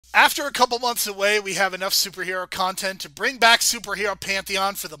After a couple months away, we have enough superhero content to bring back Superhero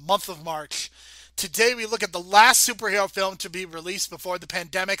Pantheon for the month of March. Today, we look at the last superhero film to be released before the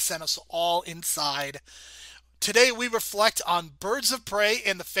pandemic sent us all inside. Today, we reflect on Birds of Prey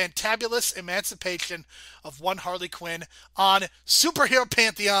and the fantabulous emancipation of one Harley Quinn on Superhero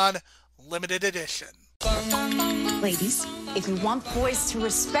Pantheon Limited Edition. Ladies, if you want boys to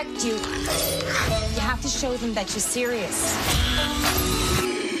respect you, you have to show them that you're serious.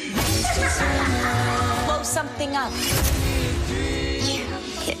 Blow something up.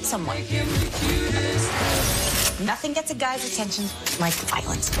 Hit someone. Nothing gets a guy's attention like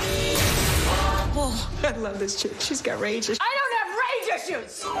violence. Whoa, I love this chick. She's got rage issues. I don't have rage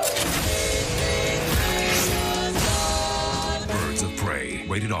issues! Birds of Prey.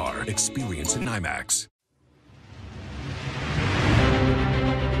 Rated R. Experience in IMAX.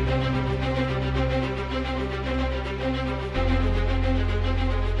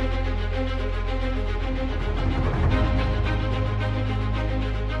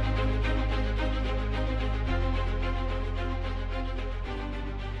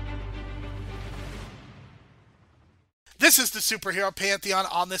 This is the Superhero Pantheon.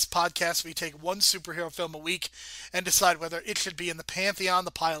 On this podcast, we take one superhero film a week and decide whether it should be in the Pantheon,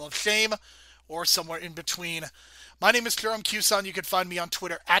 the pile of shame, or somewhere in between. My name is Jerome Cuson. You can find me on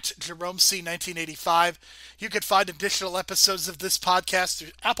Twitter at JeromeC1985. You can find additional episodes of this podcast through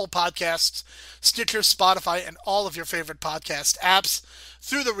Apple Podcasts, Stitcher, Spotify, and all of your favorite podcast apps.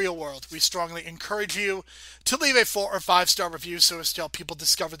 Through the real world, we strongly encourage you to leave a 4 or 5-star review so as to help people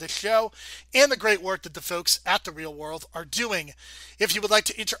discover the show and the great work that the folks at the real world are doing. If you would like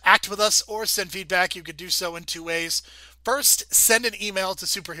to interact with us or send feedback, you could do so in 2 ways. First, send an email to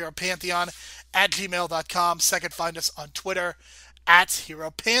superheropantheon@gmail.com. Second, find us on Twitter at Hero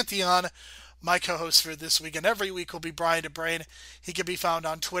Pantheon. My co-host for this week and every week will be Brian DeBrain. He can be found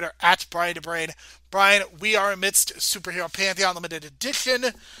on Twitter at Brian DeBrain. Brian, we are amidst Superhero Pantheon Limited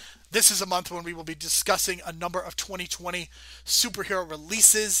Edition. This is a month when we will be discussing a number of 2020 superhero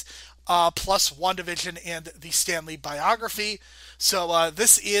releases, plus WandaVision and the Stan Lee biography. So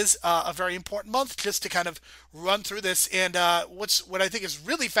this is a very important month just to kind of run through this. And what I think is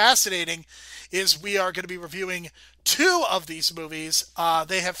really fascinating is we are going to be reviewing 2 of these movies.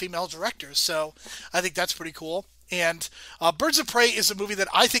 They have female directors, so I think that's pretty cool. And Birds of Prey is a movie that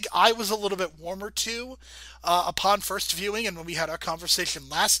I think I was a little bit warmer to upon first viewing, and when we had our conversation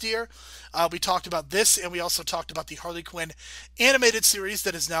last year, we talked about this, and we also talked about the Harley Quinn animated series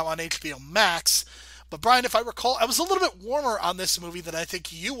that is now on HBO Max. But Brian, if I recall, I was a little bit warmer on this movie than I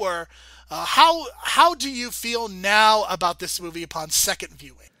think you were. How do you feel now about this movie upon second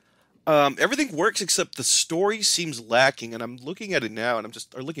viewing? Everything works except the story seems lacking, and I'm looking at it now, and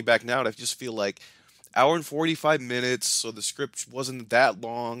looking back now, and I just feel like hour and 45 minutes, so the script wasn't that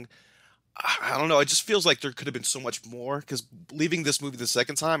long. I don't know, it just feels like there could have been so much more, because leaving this movie the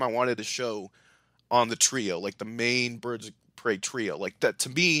second time, I wanted to show on the trio, like the main Birds of Prey trio. Like, that, to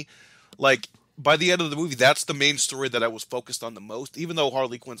me, like, by the end of the movie, that's the main story that I was focused on the most, even though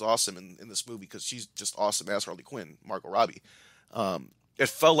Harley Quinn's awesome in this movie, because she's just awesome as Harley Quinn, Margot Robbie. It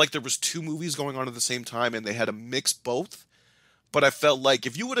felt like there was 2 movies going on at the same time, and they had to mix both, but I felt like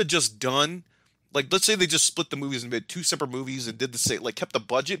if you would have just done, like, let's say they just split the movies and made 2 separate movies and did the same, like, kept the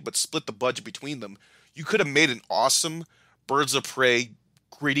budget, but split the budget between them, you could have made an awesome Birds of Prey,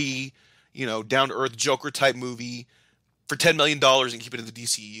 gritty, down-to-earth Joker-type movie for $10 million and keep it in the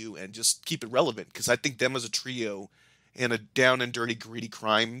DCU and just keep it relevant, because I think them as a trio and a down-and-dirty, gritty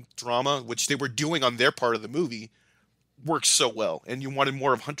crime drama, which they were doing on their part of the movie, works so well. And you wanted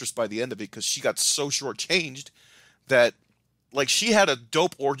more of Huntress by the end of it, because she got so shortchanged that, like, she had a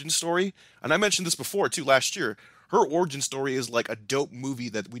dope origin story, and I mentioned this before too last year. Her origin story is like a dope movie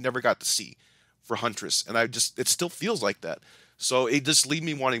that we never got to see for Huntress, and it still feels like that. So it just leaves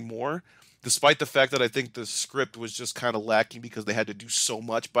me wanting more, despite the fact that I think the script was just kind of lacking because they had to do so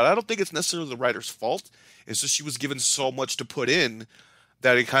much. But I don't think it's necessarily the writer's fault. It's just she was given so much to put in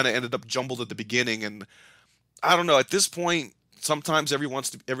that it kind of ended up jumbled at the beginning. And I don't know, at this point, sometimes everyone wants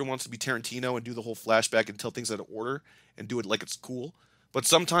to be Tarantino and do the whole flashback and tell things out of order and do it like it's cool. But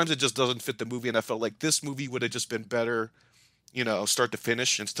sometimes it just doesn't fit the movie, and I felt like this movie would have just been better, start to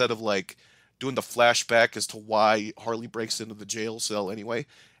finish, instead of like doing the flashback as to why Harley breaks into the jail cell anyway,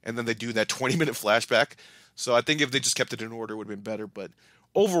 and then they do that 20-minute flashback. So I think if they just kept it in order, it would have been better. But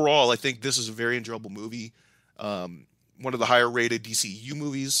overall, I think this is a very enjoyable movie. One of the higher rated DCU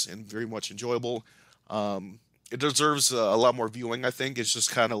movies, and very much enjoyable. It deserves a lot more viewing, I think. It's just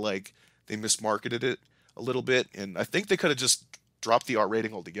kind of like they mismarketed it a little bit, and I think they could have just dropped the R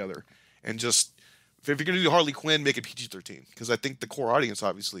rating altogether and just if you're going to do Harley Quinn, make it PG-13, because I think the core audience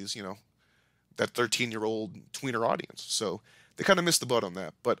obviously is that 13-year-old tweener audience. So they kind of missed the boat on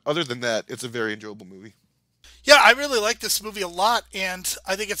that. But other than that, it's a very enjoyable movie. Yeah, I really like this movie a lot, and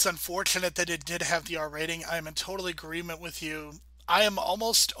I think it's unfortunate that it did have the R rating. I am in total agreement with you. I am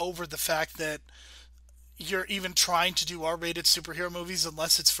almost over the fact that you're even trying to do R-rated superhero movies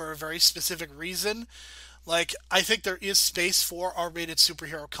unless it's for a very specific reason. Like, I think there is space for R-rated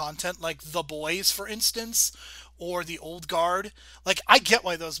superhero content, like The Boys, for instance, or The Old Guard. Like, I get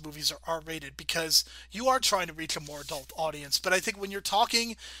why those movies are R-rated, because you are trying to reach a more adult audience. But I think when you're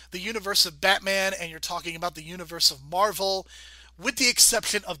talking the universe of Batman and you're talking about the universe of Marvel, with the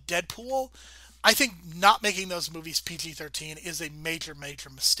exception of Deadpool, I think not making those movies PG-13 is a major,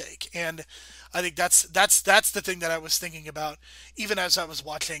 major mistake. And I think that's the thing that I was thinking about, even as I was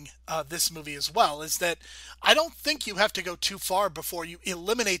watching this movie as well, is that I don't think you have to go too far before you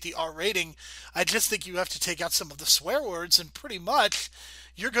eliminate the R rating. I just think you have to take out some of the swear words, and pretty much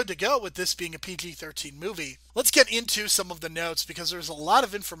you're good to go with this being a PG-13 movie. Let's get into some of the notes, because there's a lot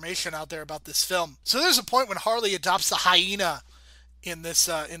of information out there about this film. So there's a point when Harley adopts a hyena in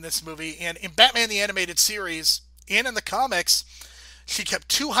this movie, and in Batman the Animated Series and in the comics, she kept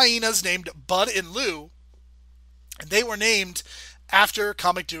two hyenas named Bud and Lou, and they were named after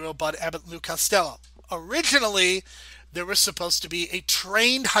comic duo Bud Abbott and Lou Costello. Originally, there was supposed to be a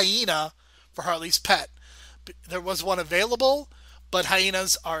trained hyena for Harley's pet. There was one available, but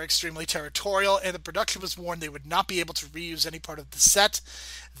hyenas are extremely territorial, and the production was warned they would not be able to reuse any part of the set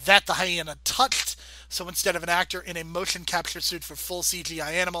that the hyena touched. So instead of an actor in a motion capture suit for full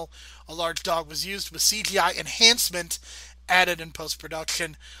CGI animal, a large dog was used with CGI enhancement added in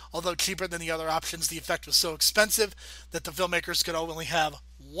post-production. Although cheaper than the other options, the effect was so expensive that the filmmakers could only have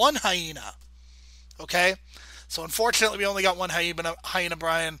one hyena. Okay? So unfortunately, we only got one hyena,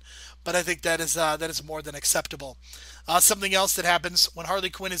 Brian, but I think that is more than acceptable. Something else that happens when Harley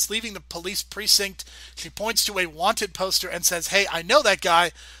Quinn is leaving the police precinct, she points to a wanted poster and says, "Hey, I know that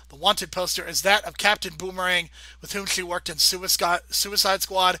guy." The wanted poster is that of Captain Boomerang, with whom she worked in Suicide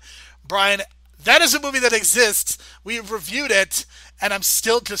Squad. Brian, that is a movie that exists. We have reviewed it, and I'm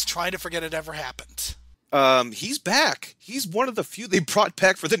still just trying to forget it ever happened. He's back. He's one of the few they brought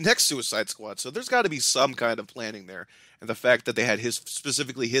back for the next Suicide Squad. So there's got to be some kind of planning there. And the fact that they had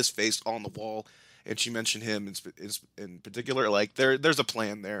specifically his face on the wall, and she mentioned him in particular, like there's a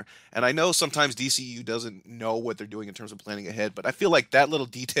plan there. And I know sometimes DCU doesn't know what they're doing in terms of planning ahead, but I feel like that little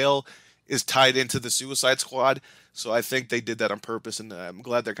detail is tied into the Suicide Squad. So I think they did that on purpose, and I'm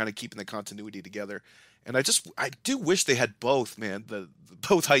glad they're kind of keeping the continuity together. And I do wish they had both, man, the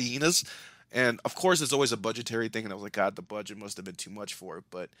both hyenas. And of course, it's always a budgetary thing, and I was like, God, the budget must have been too much for it.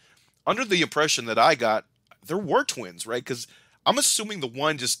 But under the impression that I got, there were twins, right? Because I'm assuming the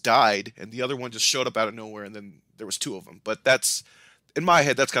one just died, and the other one just showed up out of nowhere, and then there was two of them. But that's, in my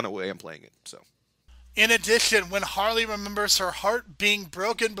head, that's kind of the way I'm playing it. So. In addition, when Harley remembers her heart being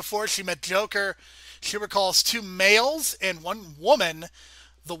broken before she met Joker, she recalls two males and one woman.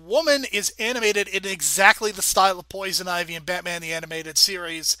 The woman is animated in exactly the style of Poison Ivy in Batman the Animated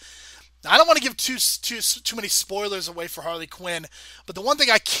Series. Now, I don't want to give too many spoilers away for Harley Quinn, but the one thing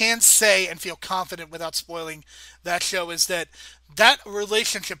I can say and feel confident without spoiling that show is that that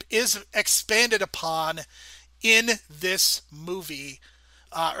relationship is expanded upon in this movie,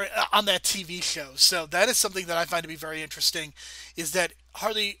 or on that TV show. So that is something that I find to be very interesting, is that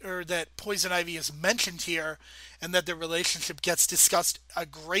that Poison Ivy is mentioned here, and that their relationship gets discussed a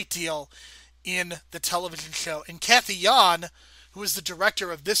great deal in the television show. And Kathy Yan, who is the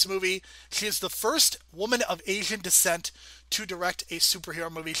director of this movie, she is the first woman of Asian descent to direct a superhero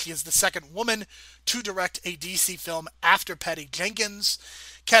movie. She is the second woman to direct a DC film after Patty Jenkins.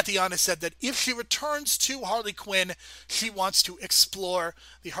 Kathy Yan has said that if she returns to Harley Quinn, she wants to explore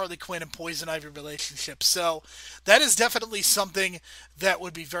the Harley Quinn and Poison Ivy relationship. So that is definitely something that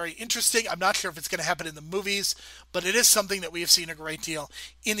would be very interesting. I'm not sure if it's going to happen in the movies, but it is something that we have seen a great deal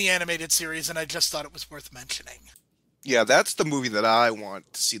in the animated series, and I just thought it was worth mentioning. Yeah, that's the movie that I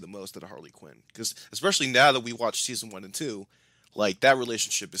want to see the most out of Harley Quinn. Because especially now that we watched season 1 and 2, like, that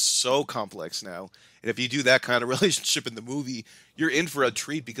relationship is so complex now. And if you do that kind of relationship in the movie, you're in for a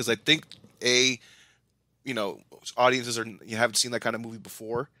treat, because I think, audiences you haven't seen that kind of movie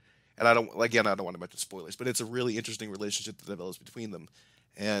before. And I don't want to mention spoilers, but it's a really interesting relationship that develops between them.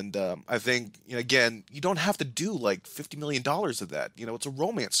 And I think, again, you don't have to do like $50 million of that. It's a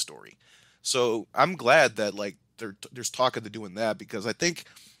romance story. So I'm glad that, like, there's talk of doing that, because I think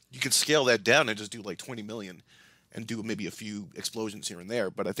you can scale that down and just do like 20 million and do maybe a few explosions here and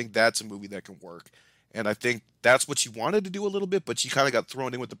there. But I think that's a movie that can work. And I think that's what she wanted to do a little bit, but she kind of got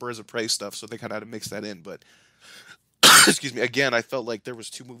thrown in with the Birds of Prey stuff, so they kind of had to mix that in. But excuse me, again, I felt like there was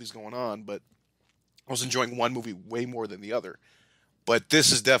two movies going on, but I was enjoying one movie way more than the other. But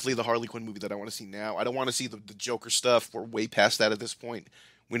this is definitely the Harley Quinn movie that I want to see now. I don't want to see the Joker stuff. We're way past that at this point.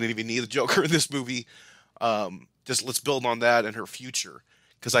 We didn't even need the Joker in this movie. Just let's build on that and her future,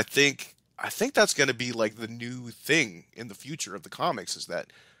 because I think that's going to be like the new thing in the future of the comics, is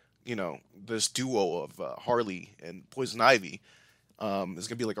that this duo of Harley and Poison Ivy is going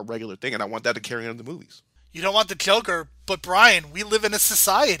to be like a regular thing, and I want that to carry on in the movies. You don't want the Joker, but Brian, we live in a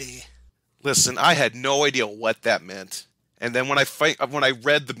society. Listen, I had no idea what that meant. And then when I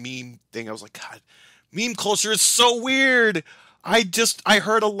read the meme thing, I was like, God, meme culture is so weird. I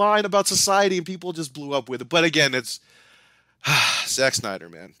heard a line about society and people just blew up with it. But again, it's Zack Snyder,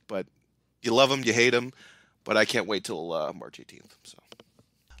 man. But you love him, you hate him. But I can't wait till March 18th. So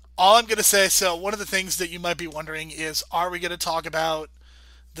All I'm going to say, so one of the things that you might be wondering is, are we going to talk about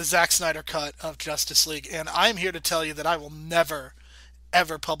the Zack Snyder cut of Justice League? And I'm here to tell you that I will never,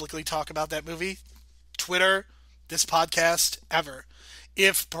 ever publicly talk about that movie. Twitter, this podcast, ever.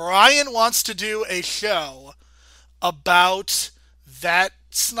 If Brian wants to do a show about that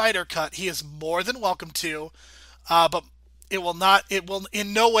Snyder cut, he is more than welcome to. But it will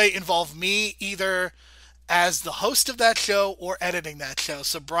in no way involve me either as the host of that show or editing that show.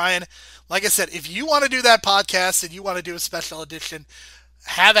 So Brian, like I said, if you want to do that podcast and you want to do a special edition,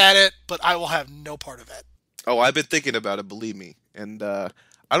 have at it, but I will have no part of it. Oh, I've been thinking about it, believe me. And I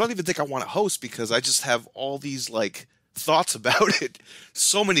don't even think I want to host, because I just have all these like thoughts about it.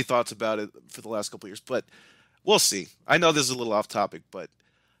 So many thoughts about it for the last couple of years, but we'll see. I know this is a little off topic, but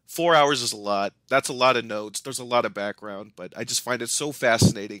 4 hours is a lot. That's a lot of notes. There's a lot of background, but I just find it so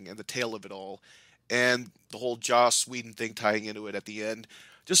fascinating, and the tale of it all, and the whole Joss Whedon thing tying into it at the end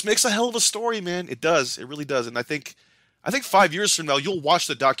just makes a hell of a story, man. It does. It really does. And I think 5 years from now, you'll watch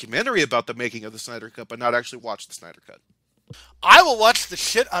the documentary about the making of the Snyder Cut, but not actually watch the Snyder Cut. I will watch the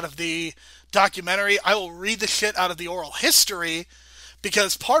shit out of the documentary. I will read the shit out of the oral history,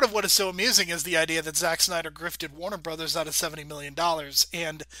 because part of what is so amusing is the idea that Zack Snyder grifted Warner Brothers out of $70 million.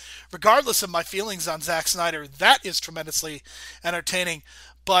 And regardless of my feelings on Zack Snyder, that is tremendously entertaining.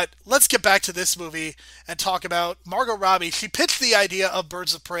 But let's get back to this movie and talk about Margot Robbie. She pitched the idea of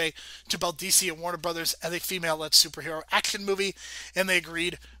Birds of Prey to both DC and Warner Brothers as a female-led superhero action movie, and they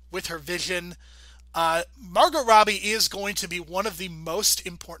agreed with her vision. Margot Robbie is going to be one of the most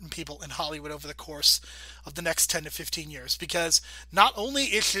important people in Hollywood over the course of the next 10 to 15 years, because not only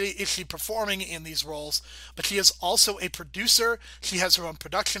is she performing in these roles, but she is also a producer. She has her own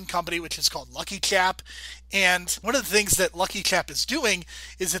production company, which is called Lucky Chap. And one of the things that Lucky Chap is doing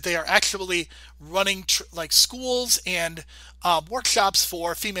is that they are actually running like schools and workshops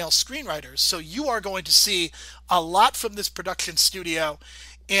for female screenwriters. So you are going to see a lot from this production studio.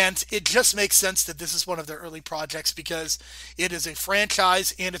 And it just makes sense that this is one of their early projects, because it is a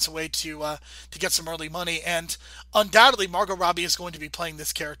franchise and it's a way to get some early money. And undoubtedly, Margot Robbie is going to be playing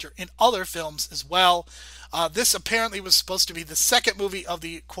this character in other films as well. This apparently was supposed to be the second movie of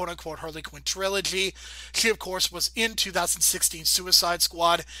the quote-unquote Harley Quinn trilogy. She, of course, was in 2016 Suicide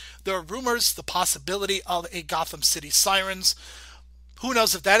Squad. There are rumors, the possibility of a Gotham City Sirens. Who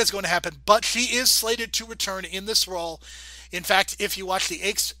knows if that is going to happen, but she is slated to return in this role. In fact, if you watch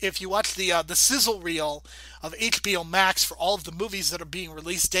the sizzle reel of HBO Max for all of the movies that are being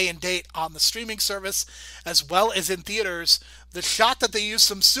released day and date on the streaming service, as well as in theaters, the shot that they use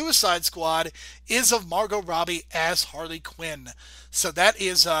from Suicide Squad is of Margot Robbie as Harley Quinn. So that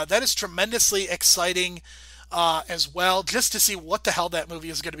is tremendously exciting as well, just to see what the hell that movie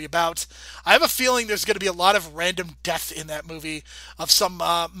is going to be about. I have a feeling there's going to be a lot of random death in that movie of some,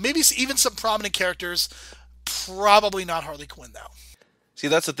 maybe even some prominent characters. Probably not Harley Quinn, though. See,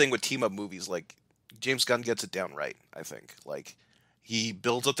 that's the thing with team-up movies. Like, James Gunn gets it down right, I think. Like, he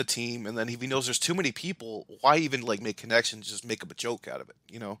builds up the team, and then if he knows there's too many people, why even, like, make connections? Just make up a joke out of it,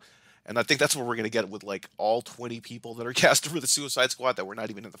 you know? And I think that's what we're going to get with, like, all 20 people that are cast for the Suicide Squad that were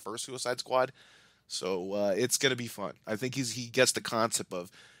not even in the first Suicide Squad. So, it's going to be fun. I think he gets the concept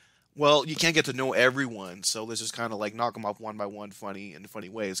of, well, you can't get to know everyone, so let's just kind of, like, knock them off one by one in funny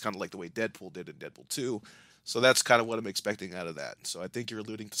ways, kind of like the way Deadpool did in Deadpool 2. So that's kind of what I'm expecting out of that. So I think you're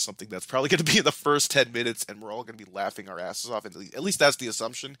alluding to something that's probably going to be in the first 10 minutes, and we're all going to be laughing our asses off. At least that's the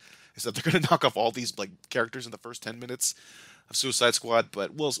assumption, is that they're going to knock off all these like characters in the first 10 minutes of Suicide Squad.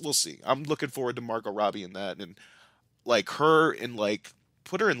 But we'll see. I'm looking forward to Margot Robbie in that, and like her in like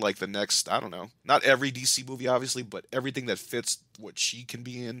put her in like the next, I don't know, not every DC movie obviously, but everything that fits what she can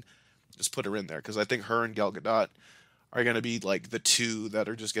be in, just put her in there, because I think her and Gal Gadot are going to be like the two that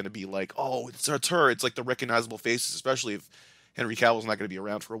are just going to be like, oh, it's her. It's like the recognizable faces, especially if Henry Cavill's not going to be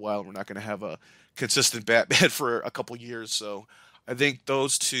around for a while and we're not going to have a consistent Batman for a couple years. So I think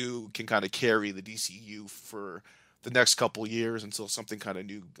those two can kind of carry the DCU for the next couple years until something kind of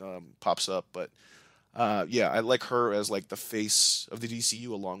new pops up. But yeah, I like her as like the face of the DCU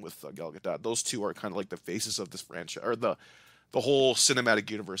along with Gal Gadot. Those two are kind of like the faces of this franchise, or the whole cinematic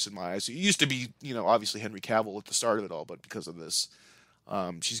universe in my eyes. It used to be, obviously Henry Cavill at the start of it all, but because of this,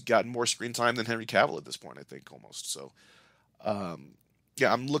 she's gotten more screen time than Henry Cavill at this point, I think, almost. So,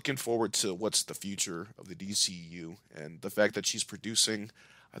 yeah, I'm looking forward to what's the future of the DCU, and the fact that she's producing,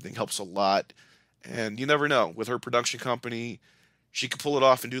 I think, helps a lot. And you never know, with her production company, she could pull it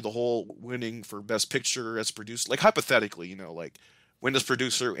off and do the whole winning for Best Picture as produced. Like, hypothetically, like win as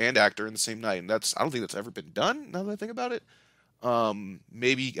producer and actor in the same night, and I don't think that's ever been done. Now that I think about it.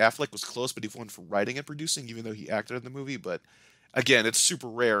 Maybe Affleck was close, but he won for writing and producing, even though he acted in the movie. But again, it's super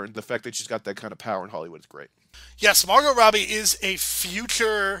rare, and the fact that she's got that kind of power in Hollywood is great. Yes, Margot Robbie is a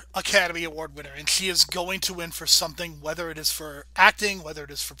future Academy Award winner, and she is going to win for something, whether it is for acting, whether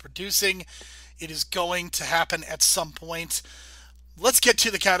it is for producing. It is going to happen at some point. Let's get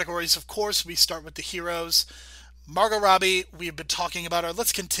to the categories. Of course, we start with the heroes. Margot Robbie, we have been talking about her.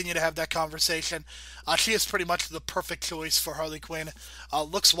 Let's continue to have that conversation. She is pretty much the perfect choice for Harley Quinn,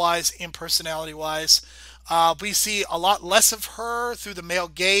 looks-wise and personality-wise. We see a lot less of her through the male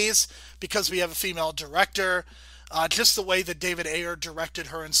gaze because we have a female director. Just the way that David Ayer directed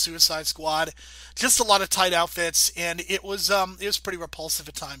her in Suicide Squad, just a lot of tight outfits, and it was pretty repulsive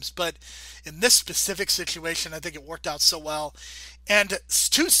at times. But in this specific situation, I think it worked out so well. And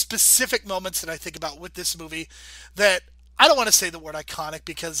two specific moments that I think about with this movie that I don't want to say the word iconic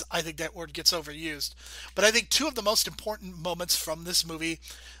because I think that word gets overused, but I think two of the most important moments from this movie,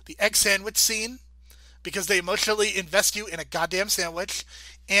 the egg sandwich scene, because they emotionally invest you in a goddamn sandwich,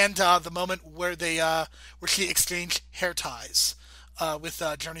 and the moment where where she exchanged hair ties with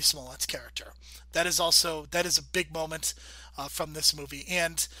Journey Smollett's character. That is a big moment from this movie,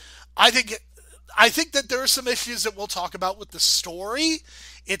 and I think that there are some issues that we'll talk about with the story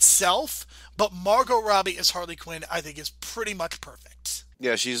itself, but Margot Robbie as Harley Quinn, I think, is pretty much perfect.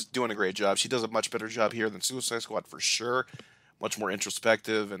 Yeah, she's doing a great job. She does a much better job here than Suicide Squad for sure. Much more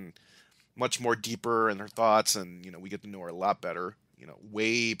introspective and much more deeper in her thoughts, and we get to know her a lot better,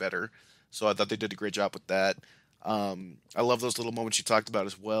 way better. So I thought they did a great job with that. I love those little moments you talked about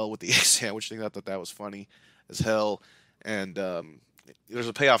as well with the egg sandwich thing. I thought that was funny as hell, and there's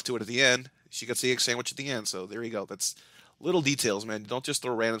a payoff to it at the end. She gets the egg sandwich at the end, so there you go. That's little details, man. Don't just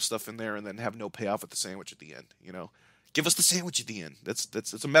throw random stuff in there and then have no payoff at the sandwich at the end. Give us the sandwich at the end. That's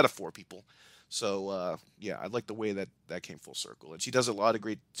it's a metaphor, people. So yeah, I like the way that came full circle, and she does a lot of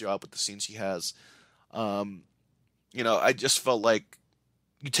great job with the scenes she has. I just felt like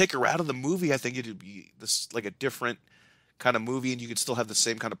you take her out of the movie, I think it'd be this like a different kind of movie, and you could still have the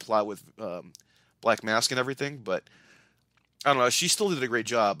same kind of plot with Black Mask and everything, but. I don't know. She still did a great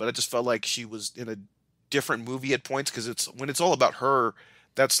job, but I just felt like she was in a different movie at points because when it's all about her,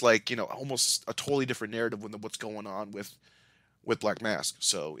 that's like almost a totally different narrative than what's going on with Black Mask.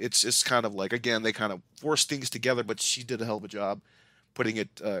 So it's kind of like again they kind of forced things together, but she did a hell of a job putting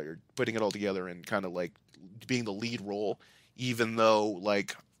it all together and kind of like being the lead role, even though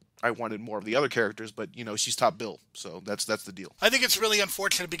like. I wanted more of the other characters, but she's top bill, so that's the deal. I think it's really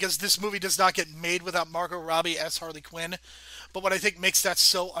unfortunate because this movie does not get made without Margot Robbie as Harley Quinn. But what I think makes that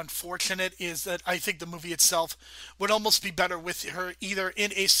so unfortunate is that I think the movie itself would almost be better with her either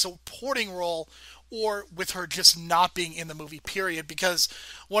in a supporting role or with her just not being in the movie, period. Because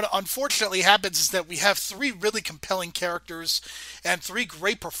what unfortunately happens is that we have three really compelling characters and three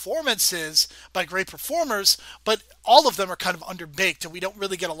great performances by great performers, but all of them are kind of underbaked, and we don't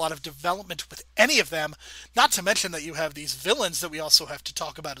really get a lot of development with any of them, not to mention that you have these villains that we also have to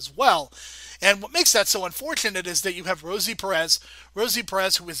talk about as well. And what makes that so unfortunate is that you have Rosie Perez,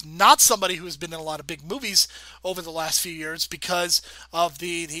 who is not somebody who has been in a lot of big movies over the last few years because of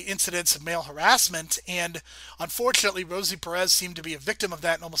the incidents of male harassment, and unfortunately Rosie Perez seemed to be a victim of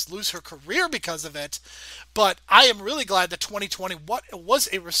that and almost lose her career because of it. But I am really glad that 2020 was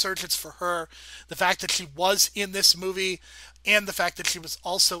a resurgence for her, the fact that she was in this movie, and the fact that she was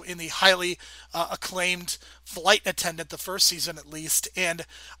also in the highly acclaimed Flight Attendant, the first season at least. And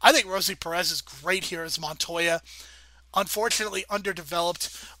I think Rosie Perez is great here as Montoya. unfortunately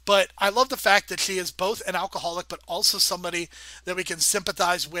underdeveloped. But I love the fact that she is both an alcoholic, but also somebody that we can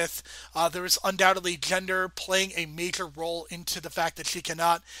sympathize with. There is undoubtedly gender playing a major role into the fact that she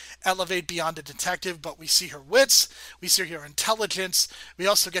cannot elevate beyond a detective, but we see her wits, we see her intelligence, we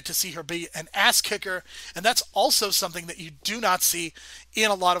also get to see her be an ass kicker, and that's also something that you do not see in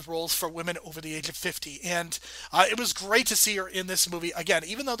a lot of roles for women over the age of 50. And it was great to see her in this movie. Again,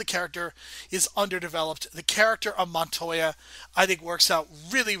 even though the character is underdeveloped, the character of Montoya, I think, works out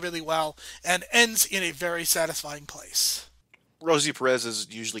really, really well and ends in a very satisfying place. Rosie Perez is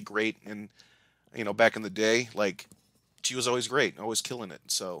usually great, and back in the day, like she was always great, always killing it.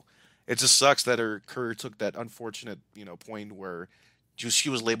 So it just sucks that her career took that unfortunate, point where she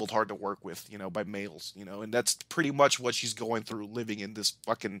was labeled hard to work with, by males, and that's pretty much what she's going through living in this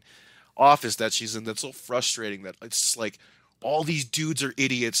fucking office that she's in. That's so frustrating that it's just like all these dudes are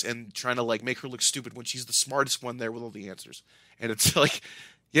idiots and trying to like make her look stupid when she's the smartest one there with all the answers. And it's like,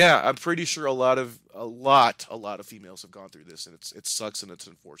 yeah, I'm pretty sure a lot of females have gone through this, and it sucks and it's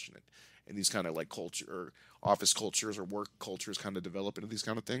unfortunate. And these kind of like culture or office cultures or work cultures kind of develop into these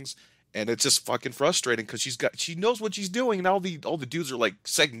kind of things, and it's just fucking frustrating because she knows what she's doing, and all the dudes are like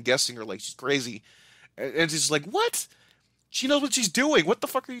second guessing her like she's crazy, and she's like, what? She knows what she's doing. What the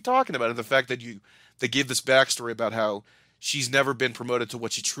fuck are you talking about? And the fact that they gave this backstory about how she's never been promoted to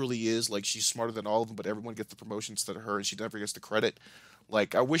what she truly is. Like she's smarter than all of them, but everyone gets the promotion instead of her, and she never gets the credit.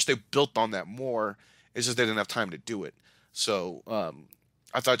 Like I wish they built on that more. It's just they didn't have time to do it. So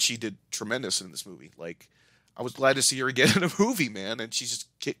I thought she did tremendous in this movie. Like I was glad to see her again in a movie, man, and she's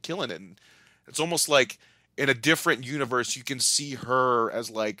just killing it. And it's almost like in a different universe, you can see her as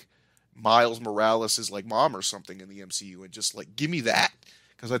like Miles Morales' like mom or something in the MCU, and just like give me that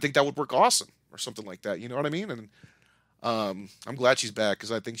because I think that would work awesome or something like that. You know what I mean? And I'm glad she's back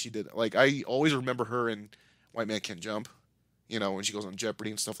because I think she did. Like I always remember her in White Man Can't Jump, when she goes on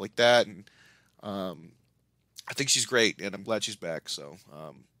Jeopardy and stuff like that. And I think she's great, and I'm glad she's back. So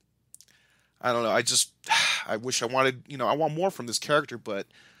I don't know. I wish I wanted, I want more from this character, but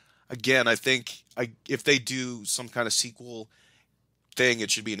again, I think if they do some kind of sequel thing,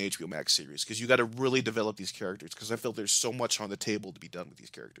 it should be an HBO Max series because you got to really develop these characters because I feel there's so much on the table to be done with these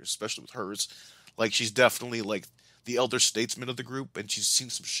characters, especially with hers. Like she's definitely like the elder statesman of the group, and she's seen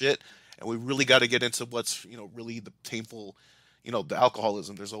some shit, and we really got to get into what's really the painful, the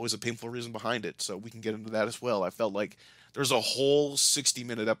alcoholism. There's always a painful reason behind it, so we can get into that as well. I felt like there's a whole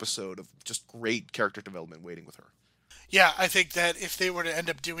 60-minute episode of just great character development waiting with her. Yeah, I think that if they were to end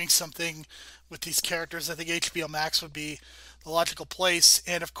up doing something with these characters, I think HBO Max would be the logical place.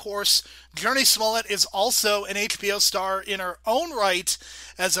 And of course, Journey Smollett is also an HBO star in her own right,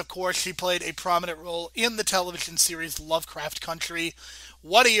 as of course she played a prominent role in the television series Lovecraft Country.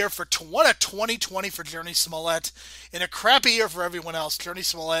 What a year what a 2020 for Journey Smollett. In a crappy year for everyone else, Journey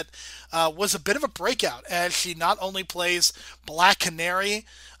Smollett was a bit of a breakout as she not only plays Black Canary,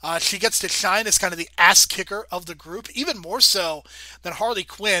 she gets to shine as kind of the ass kicker of the group, even more so than Harley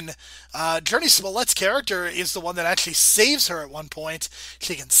Quinn. Journey Smollett's character is the one that actually saves her at one point.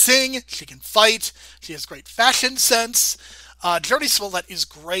 She can sing, she can fight, she has great fashion sense. Journey Smollett is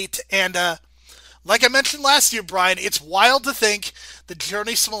great, and like I mentioned last year, Brian, it's wild to think that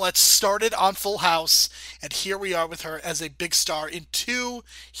Journey Smollett started on Full House, and here we are with her as a big star in two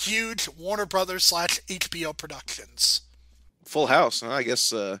huge Warner Brothers / HBO productions. Full House, huh? I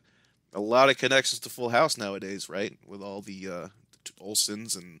guess a lot of connections to Full House nowadays, right? With all the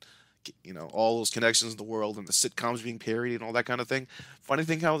Olsons and all those connections in the world and the sitcoms being parodied and all that kind of thing. Funny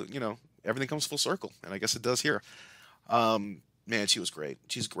thing how everything comes full circle, and I guess it does here. Man, she was great.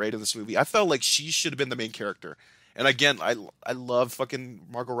 She's great in this movie. I felt like she should have been the main character. And again, I love fucking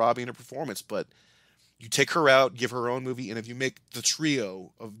Margot Robbie and her performance, but you take her out, give her own movie, and if you make the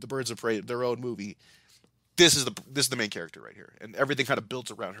trio of the Birds of Prey their own movie, this is the main character right here, and everything kind of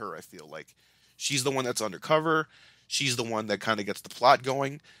builds around her. I feel like she's the one that's undercover. She's the one that kind of gets the plot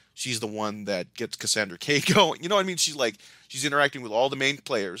going. She's the one that gets Cassandra Cain going. You know what I mean? She's interacting with all the main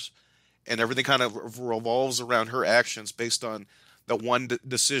players, and everything kind of revolves around her actions based on the one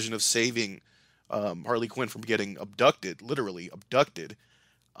decision of saving Harley Quinn from getting abducted, literally abducted.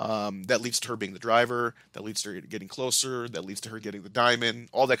 That leads to her being the driver. That leads to her getting closer. That leads to her getting the diamond.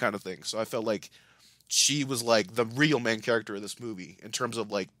 All that kind of thing. So I felt like she was like the real main character of this movie in terms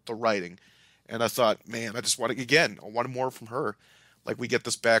of like the writing. And I thought, man, I wanted more from her. Like we get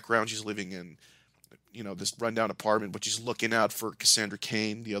this background. She's living in, this rundown apartment, but she's looking out for Cassandra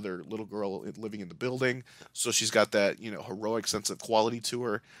Cain, the other little girl living in the building. So she's got that, heroic sense of quality to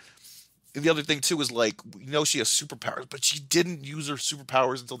her. And the other thing too is like, she has superpowers, but she didn't use her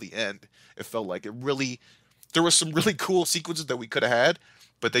superpowers until the end. It felt like it really there were some really cool sequences that we could have had,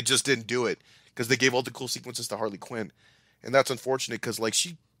 but they just didn't do it because they gave all the cool sequences to Harley Quinn, and that's unfortunate because like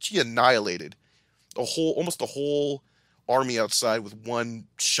she annihilated almost the whole army outside with one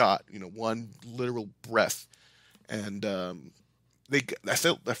shot, one literal breath, and I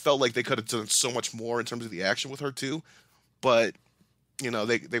felt like they could have done so much more in terms of the action with her too, but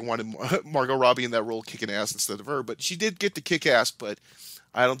they wanted Margot Robbie in that role kicking ass instead of her, but she did get to kick ass, but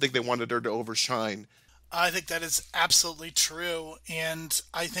I don't think they wanted her to overshine. I think that is absolutely true. And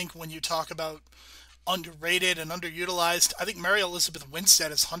I think when you talk about underrated and underutilized, I think Mary Elizabeth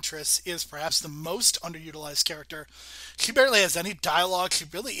Winstead as Huntress is perhaps the most underutilized character. She barely has any dialogue. She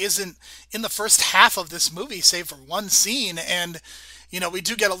really isn't in the first half of this movie, save for one scene. And, we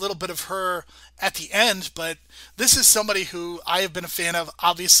do get a little bit of her at the end, but this is somebody who I have been a fan of,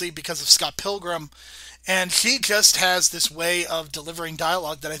 obviously, because of Scott Pilgrim. And she just has this way of delivering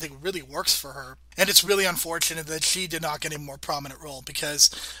dialogue that I think really works for her. And it's really unfortunate that she did not get a more prominent role because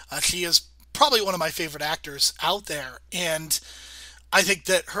she is probably one of my favorite actors out there. And I think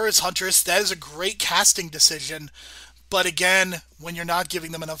that her as Huntress, that is a great casting decision. But again, when you're not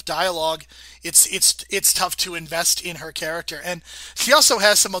giving them enough dialogue, it's tough to invest in her character. And she also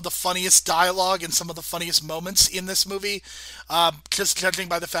has some of the funniest dialogue and some of the funniest moments in this movie, just judging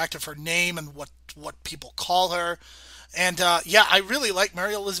by the fact of her name and what people call her. And yeah, I really like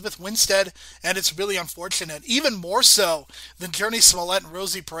Mary Elizabeth Winstead, and it's really unfortunate, even more so than Journey Smollett and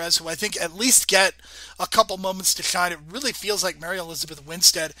Rosie Perez, who I think at least get a couple moments to shine. It really feels like Mary Elizabeth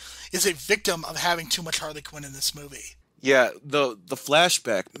Winstead is a victim of having too much Harley Quinn in this movie. Yeah, the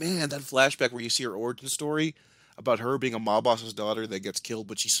flashback, man, that flashback where you see her origin story about her being a mob boss's daughter that gets killed,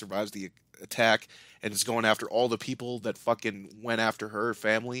 but she survives the attack and is going after all the people that fucking went after her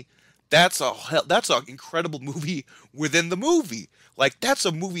family. That's an incredible movie within the movie. Like that's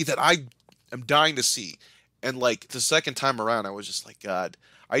a movie that I am dying to see. And like the second time around, I was just like, God,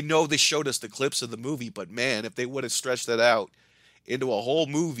 I know they showed us the clips of the movie, but man, if they would have stretched that out into a whole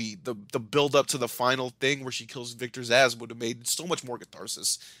movie, the build up to the final thing where she kills Victor Zsasz would have made so much more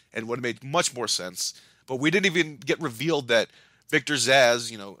catharsis and would have made much more sense. But we didn't even get revealed that Victor Zsasz,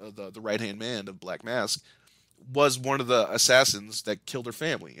 the right hand man of Black Mask, was one of the assassins that killed her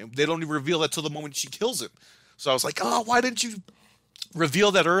family, and they don't even reveal that till the moment she kills him. So I was like, oh, why didn't you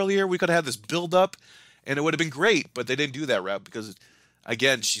reveal that earlier? We could have had this build up, and it would have been great. But they didn't do that route because,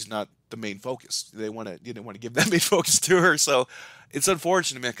 again, she's not the main focus. They didn't want to give that main focus to her. So it's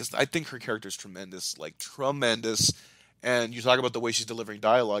unfortunate, man, because I think her character is tremendous, like tremendous. And you talk about the way she's delivering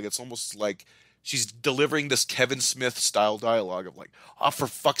dialogue. It's almost like she's delivering this Kevin Smith style dialogue of like, oh, for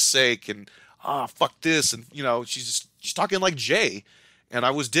fuck's sake, and fuck this, and she's talking like Jay, and I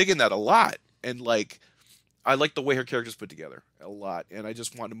was digging that a lot, and like I like the way her character's put together a lot, and I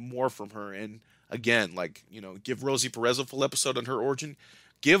just wanted more from her. And again, like give Rosie Perez a full episode on her origin,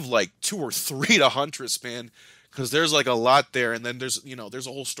 give like 2 or 3 to Huntress, man, because there's like a lot there, and then there's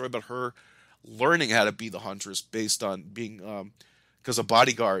a whole story about her learning how to be the Huntress based on being because a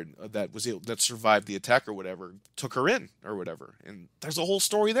bodyguard that survived the attack or whatever took her in or whatever, and there's a whole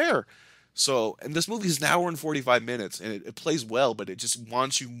story there. So, and this movie is an hour and 45 minutes, and it plays well, but it just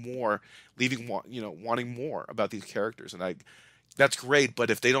wants you more, wanting more about these characters, and that's great. But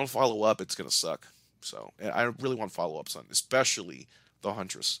if they don't follow up, it's gonna suck. So, I really want follow-ups on, especially the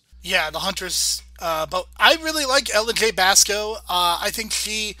Huntress. Yeah, the Huntress. But I really like Ella J. Basco. I think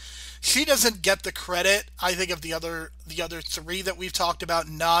she doesn't get the credit, I think, of the other 3 that we've talked about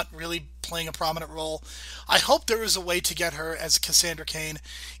not really playing a prominent role. I hope there is a way to get her as Cassandra Cain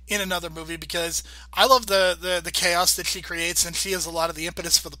in another movie, because I love the chaos that she creates, and she has a lot of the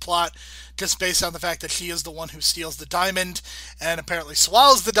impetus for the plot just based on the fact that she is the one who steals the diamond and apparently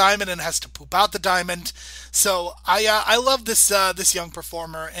swallows the diamond and has to poop out the diamond. So I love this young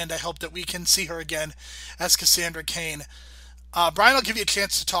performer, and I hope that we can see her again as Cassandra Cain. Brian, I'll give you a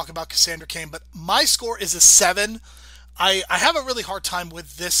chance to talk about Cassandra Cain, but my score is a 7. I have a really hard time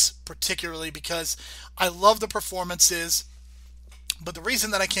with this particularly because I love the performances, but the reason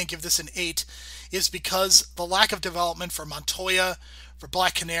that I can't give this an 8 is because the lack of development for Montoya, for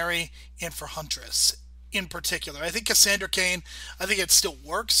Black Canary, and for Huntress in particular. I think Cassandra Cain, I think it still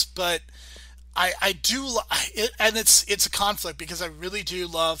works, but I do, and it's a conflict because I really do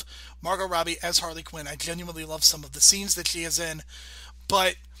love Margot Robbie as Harley Quinn. I genuinely love some of the scenes that she is in,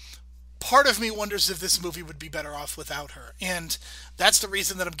 but part of me wonders if this movie would be better off without her, and that's the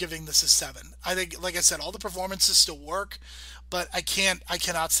reason that I'm giving this a 7. I think, like I said, all the performances still work, but I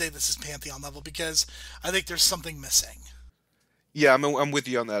cannot say this is Pantheon level because I think there's something missing. Yeah, I'm with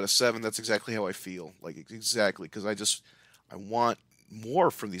you on that. A 7. That's exactly how I feel. Like exactly, because I want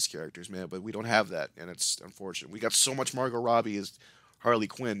more from these characters, man. But we don't have that, and it's unfortunate. We got so much Margot Robbie as Harley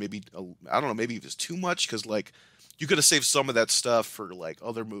Quinn. Maybe I don't know. Maybe it was too much because like you could have saved some of that stuff for like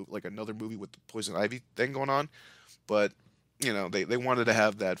like another movie with the Poison Ivy thing going on. But they wanted to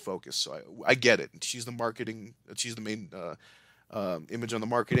have that focus, so I get it. She's the marketing. She's the main image on the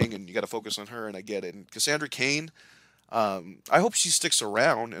marketing, and you got to focus on her. And I get it. And Cassandra Cain. I hope she sticks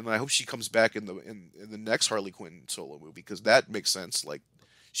around, and I hope she comes back in the next Harley Quinn solo movie because that makes sense. Like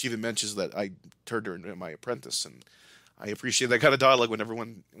she even mentions that I turned her into my apprentice, and I appreciate that kind of dialogue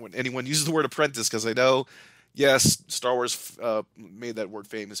when anyone uses the word apprentice because I know, yes, Star Wars made that word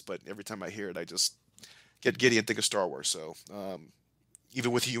famous, but every time I hear it, I just get giddy and think of Star Wars. So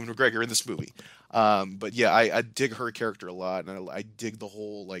even with Ewan McGregor in this movie, but yeah, I dig her character a lot, and I dig the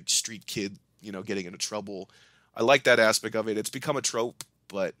whole like street kid, getting into trouble. I like that aspect of it. It's become a trope,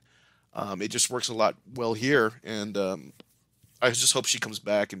 but it just works a lot well here. And I just hope she comes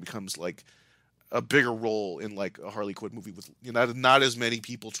back and becomes like a bigger role in like a Harley Quinn movie with not as many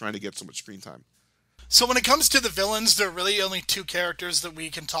people trying to get so much screen time. So when it comes to the villains, there are really only two characters that we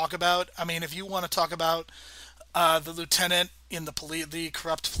can talk about. I mean, if you want to talk about the lieutenant in the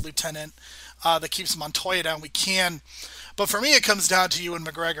corrupt lieutenant that keeps Montoya down, we can. But for me, it comes down to Ewan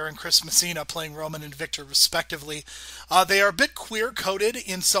McGregor and Chris Messina playing Roman and Victor, respectively. They are a bit queer-coded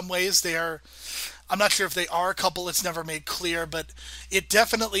in some ways. I'm not sure if they are a couple, it's never made clear, but it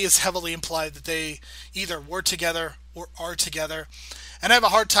definitely is heavily implied that they either were together or are together. And I have a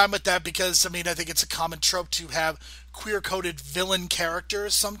hard time with that because, I think it's a common trope to have queer-coded villain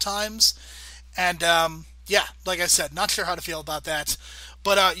characters sometimes. And, yeah, like I said, not sure how to feel about that.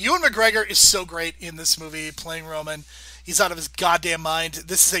 But Ewan McGregor is so great in this movie, playing Roman. He's out of his goddamn mind.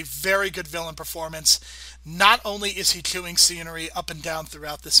 This is a very good villain performance. Not only is he chewing scenery up and down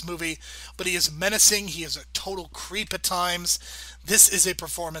throughout this movie, but he is menacing. He is a total creep at times. This is a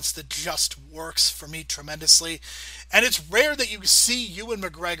performance that just works for me tremendously. And it's rare that you see Ewan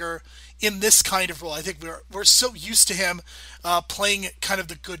McGregor in this kind of role. I think we're so used to him playing kind of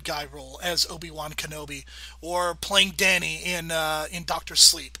the good guy role as Obi-Wan Kenobi, or playing Danny in Doctor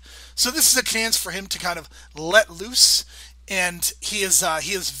Sleep. So this is a chance for him to kind of let loose, and he is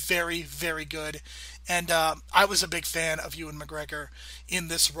very, very good. And I was a big fan of Ewan McGregor in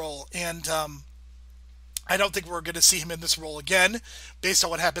this role, and I don't think we're going to see him in this role again, based on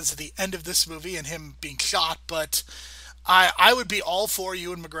what happens at the end of this movie and him being shot, but I would be all for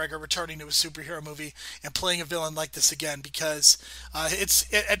Ewan McGregor returning to a superhero movie and playing a villain like this again, because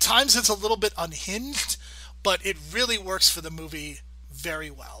at times it's a little bit unhinged, but it really works for the movie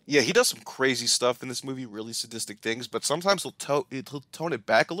very well. Yeah, he does some crazy stuff in this movie, really sadistic things, but sometimes he'll tone it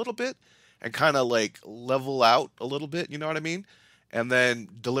back a little bit and kind of like level out a little bit, you know what I mean? And then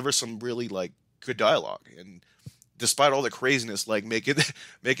deliver some really like good dialogue. And despite all the craziness, like making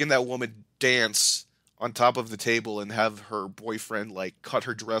that woman dance on top of the table and have her boyfriend like cut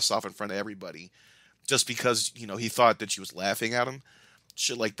her dress off in front of everybody just because, he thought that she was laughing at him.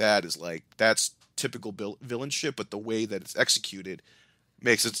 Shit like that is like, that's typical villain shit, but the way that it's executed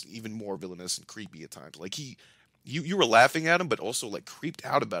makes it even more villainous and creepy at times. Like you were laughing at him, but also like creeped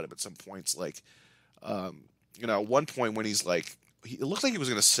out about him at some points. Like, at one point when he's like, it looked like he was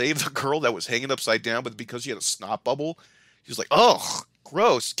going to save the girl that was hanging upside down, but because she had a snot bubble, he was like, oh,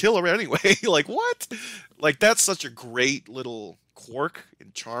 gross, kill her anyway. Like, what? Like, that's such a great little quirk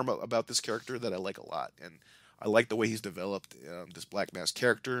and charm about this character that I like a lot. And I like the way he's developed this Black Mask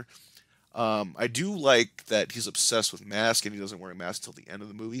character. I do like that he's obsessed with mask and he doesn't wear a mask till the end of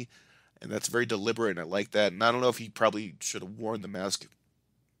the movie. And that's very deliberate, and I like that. And I don't know if he probably should have worn the mask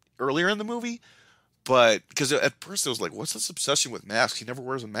earlier in the movie, but because at first it was like, what's this obsession with masks? He never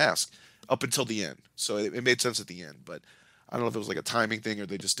wears a mask up until the end. So it made sense at the end. But I don't know if it was like a timing thing or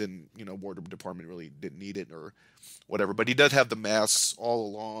they just didn't, wardrobe department really didn't need it or whatever. But he does have the masks all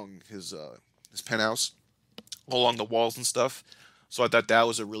along his penthouse, all along the walls and stuff. So I thought that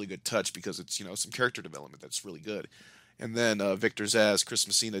was a really good touch because it's, some character development that's really good. And then Victor Zsasz, Chris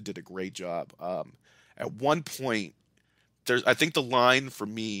Messina did a great job. At one point, I think the line for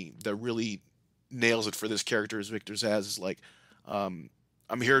me that really nails it for this character is Victor Zsasz is like, I'm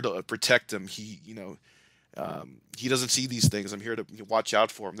here to protect him. He doesn't see these things. I'm here to watch out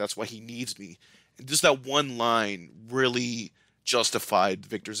for him. That's why he needs me. And just that one line really justified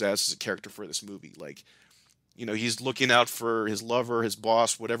Victor Zsasz as a character for this movie. Like, he's looking out for his lover, his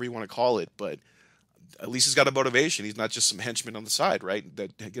boss, whatever you want to call it, but at least he's got a motivation. He's not just some henchman on the side, right?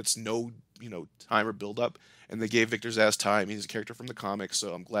 That gets no, time or build up. And they gave Victor Zsasz time. He's a character from the comics,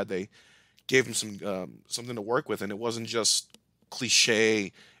 so I'm glad they gave him some something to work with. And it wasn't just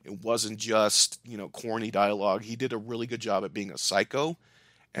cliche. It wasn't just, corny dialogue. He did a really good job at being a psycho.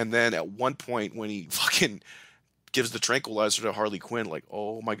 And then at one point when he fucking gives the tranquilizer to Harley Quinn, like,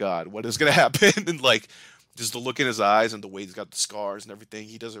 oh my God, what is going to happen? And like, just the look in his eyes and the way he's got the scars and everything,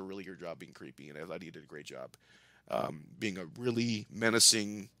 he does a really good job being creepy. And I thought he did a great job being a really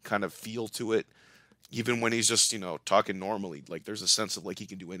menacing kind of feel to it. Even when he's just, talking normally, like there's a sense of like he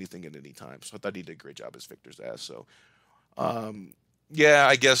can do anything at any time. So I thought he did a great job as Victor's ass. So, yeah,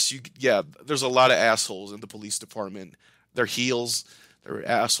 I guess there's a lot of assholes in the police department. They're heels, they're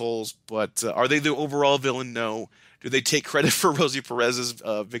assholes, but are they the overall villain? No. Do they take credit for Rosie Perez's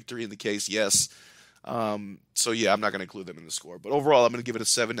victory in the case? Yes. So yeah, I'm not going to include them in the score, but overall, I'm going to give it a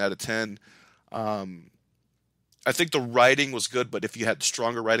 7 out of 10. I think the writing was good, but if you had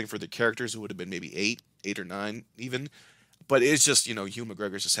stronger writing for the characters, it would have been maybe 8 or 9 even. But it's just, Hugh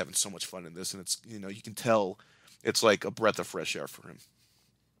McGregor's just having so much fun in this, and it's, you can tell it's like a breath of fresh air for him.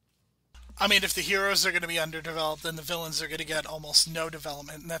 I mean, if the heroes are going to be underdeveloped, then the villains are going to get almost no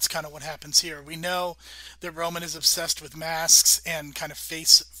development, and that's kind of what happens here. We know that Roman is obsessed with masks and kind of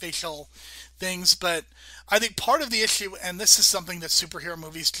facial things, but I think part of the issue, and this is something that superhero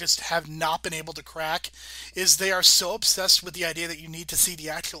movies just have not been able to crack, is they are so obsessed with the idea that you need to see the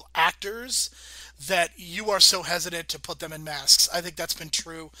actual actors that you are so hesitant to put them in masks. I think that's been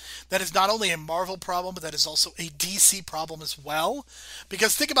true. That is not only a Marvel problem, but that is also a DC problem as well.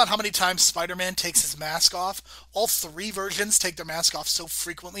 Because think about how many times Spider-Man takes his mask off. All 3 versions take their mask off so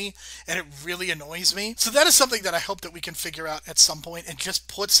frequently, and it really annoys me. So that is something that I hope that we can figure out at some point and just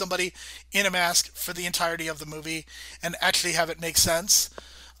put somebody in a mask for the entirety of the movie and actually have it make sense.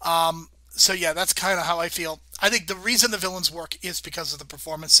 So yeah, that's kind of how I feel. I think the reason the villains work is because of the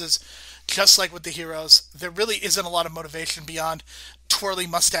performances. Just like with the heroes, there really isn't a lot of motivation beyond twirly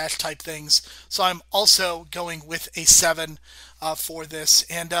mustache type things. So I'm also going with a 7 for this.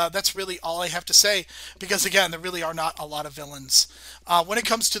 And that's really all I have to say, because again, there really are not a lot of villains. When it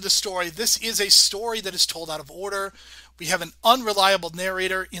comes to the story, this is a story that is told out of order. We have an unreliable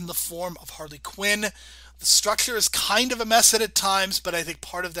narrator in the form of Harley Quinn. The structure is kind of a mess at times, but I think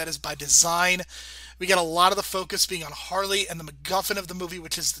part of that is by design. We get a lot of the focus being on Harley and the MacGuffin of the movie,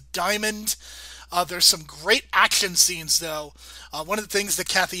 which is the diamond. There's some great action scenes, though. One of the things that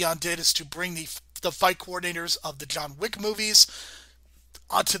Cathy Yan did is to bring the fight coordinators of the John Wick movies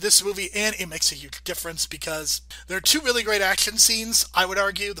onto this movie, and it makes a huge difference because there are 2 really great action scenes, I would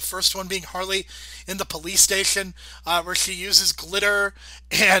argue. The first one being Harley in the police station, where she uses glitter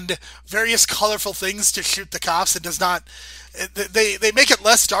and various colorful things to shoot the cops and does not... They make it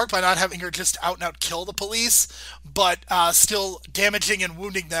less dark by not having her just out and out kill the police, but still damaging and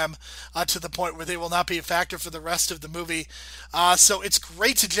wounding them to the point where they will not be a factor for the rest of the movie. So it's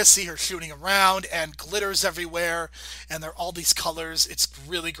great to just see her shooting around and glitters everywhere, and there are all these colors. It's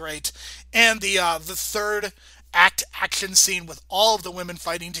really great. And the third action scene with all of the women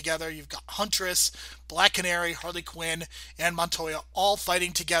fighting together. You've got Huntress, Black Canary, Harley Quinn, and Montoya all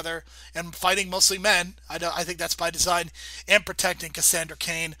fighting together and fighting mostly men. I think that's by design, and protecting Cassandra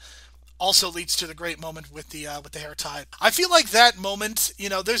Cain. Also leads to the great moment with the hair tie. I feel like that moment,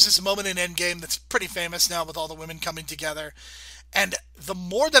 there's this moment in Endgame that's pretty famous now with all the women coming together. And the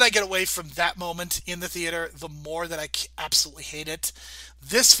more that I get away from that moment in the theater, the more that I absolutely hate it.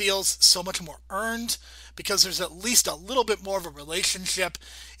 This feels so much more earned because there's at least a little bit more of a relationship.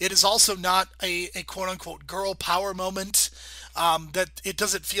 It is also not a quote-unquote girl power moment, that it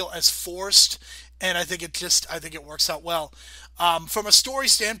doesn't feel as forced, and I think it works out well. From a story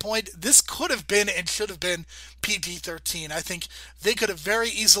standpoint, this could have been and should have been PG-13. I think they could have very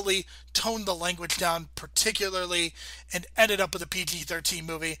easily toned the language down particularly and ended up with a PG-13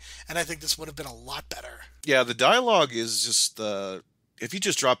 movie, and I think this would have been a lot better. Yeah, the dialogue is just... if you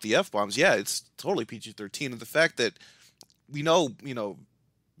just drop the F-bombs, yeah, it's totally PG-13. And the fact that we know,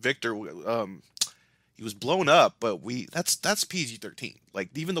 Victor, he was blown up, but that's PG-13.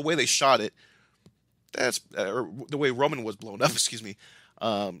 Like, even the way they shot it, or the way Roman was blown up, excuse me,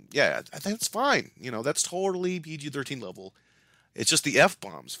 yeah, I think it's fine. That's totally PG-13 level. It's just the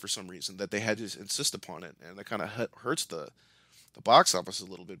F-bombs, for some reason, that they had to insist upon it, and that kind of hurts the box office a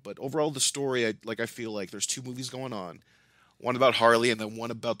little bit. But overall, the story, I feel like there's 2 movies going on. One about Harley and then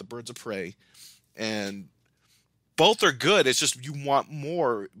one about the Birds of Prey. And both are good. It's just you want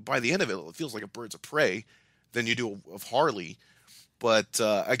more by the end of it. It feels like a Birds of Prey than you do of Harley. But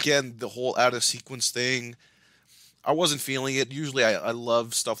again, the whole out of sequence thing, I wasn't feeling it. Usually I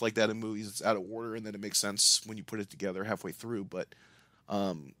love stuff like that in movies. It's out of order and then it makes sense when you put it together halfway through. But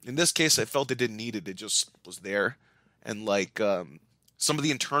in this case, I felt it didn't need it. It just was there. And some of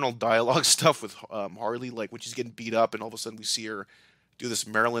the internal dialogue stuff with Harley, like when she's getting beat up and all of a sudden we see her do this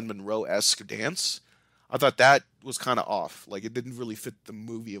Marilyn Monroe-esque dance. I thought that was kind of off. Like it didn't really fit the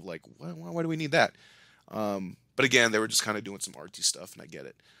movie of like, why do we need that? But again, they were just kind of doing some artsy stuff, and I get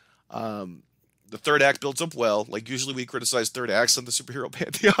it. The third act builds up well. Like usually we criticize third acts on the superhero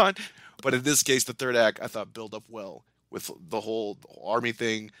pantheon, but in this case, the third act I thought built up well with the whole army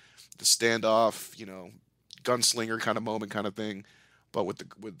thing, the standoff, gunslinger kind of moment kind of thing, but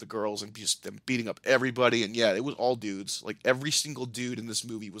with the girls and just them beating up everybody. And yeah, it was all dudes. Like every single dude in this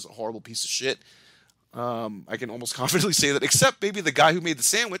movie was a horrible piece of shit. I can almost confidently say that, except maybe the guy who made the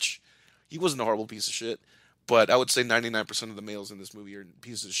sandwich. He wasn't a horrible piece of shit. But I would say 99% of the males in this movie are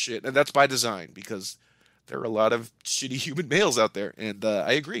pieces of shit. And that's by design, because there are a lot of shitty human males out there. And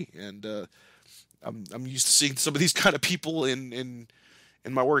I agree. And I'm used to seeing some of these kind of people in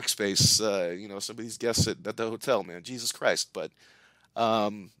my workspace. Some of these guests at the hotel, man. Jesus Christ. But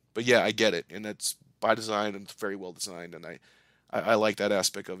yeah, I get it. And that's by design, and it's very well designed. And I like that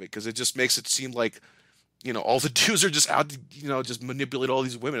aspect of it, because it just makes it seem like, all the dudes are just out to, just manipulate all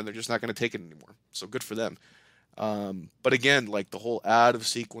these women, and they're just not going to take it anymore. So good for them. But again, like the whole out of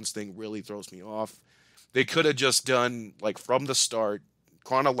sequence thing really throws me off. They could have just done like from the start,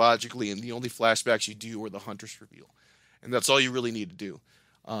 chronologically, and the only flashbacks you do are the Huntress reveal. And that's all you really need to do.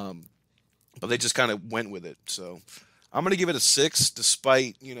 But they just kind of went with it. So I'm going to give it a 6,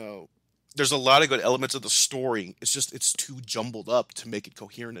 despite, there's a lot of good elements of the story. It's just, it's too jumbled up to make it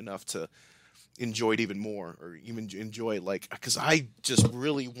coherent enough to enjoy it even more, or even enjoy it, like, because I just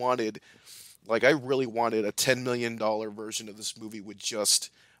really wanted, a $10 million version of this movie with just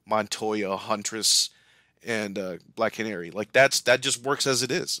Montoya, Huntress, and Black Canary. Like that just works as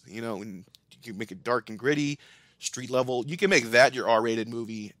it is, and you can make it dark and gritty, street level. You can make that your R-rated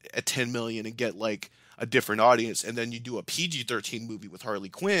movie at 10 million and get like a different audience, and then you do a PG-13 movie with Harley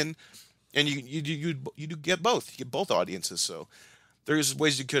Quinn, and you do get both. You get both audiences. So there's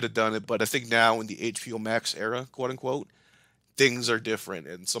ways you could have done it, but I think now in the HBO Max era, quote unquote, things are different.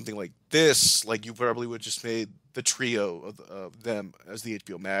 And something like this, like you probably would just made the trio of them as the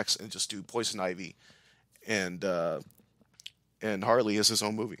HBO Max, and just do Poison Ivy and Harley as his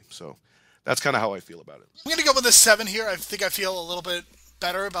own movie. So that's kind of how I feel about it. I'm going to go with a 7 here. I think I feel a little bit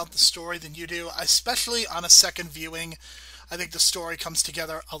better about the story than you do, especially on a second viewing. I think the story comes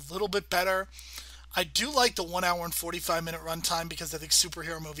together a little bit better. I do like the 1 hour and 45-minute runtime, because I think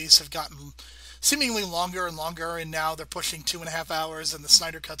superhero movies have gotten seemingly longer and longer, and now they're pushing 2.5 hours, and the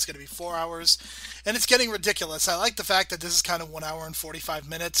Snyder Cut's going to be 4 hours, and it's getting ridiculous. I like the fact that this is kind of 1 hour and 45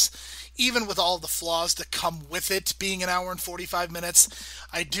 minutes, even with all the flaws that come with it being 1 hour and 45 minutes.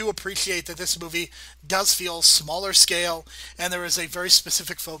 I do appreciate that this movie does feel smaller scale, and there is a very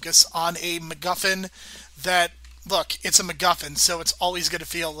specific focus on a MacGuffin that, look, it's a MacGuffin, so it's always going to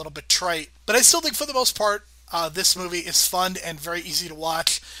feel a little bit trite. But I still think for the most part, this movie is fun and very easy to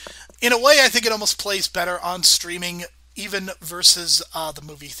watch. In a way, I think it almost plays better on streaming, even versus the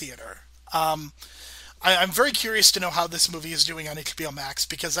movie theater. I'm very curious to know how this movie is doing on HBO Max,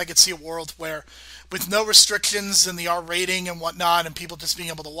 because I could see a world where, with no restrictions and the R rating and whatnot, and people just being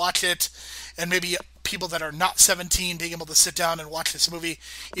able to watch it, and maybe people that are not 17 being able to sit down and watch this movie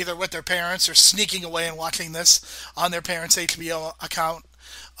either with their parents or sneaking away and watching this on their parents' HBO account.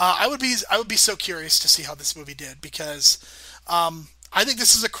 I would be so curious to see how this movie did, because I think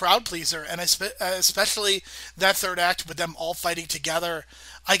this is a crowd pleaser, and especially that third act with them all fighting together.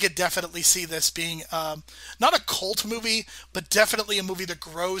 I could definitely see this being not a cult movie, but definitely a movie that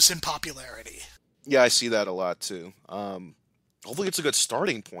grows in popularity. Yeah, I see that a lot too. Hopefully it's a good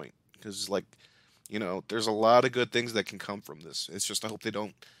starting point, because there's a lot of good things that can come from this. It's just, I hope they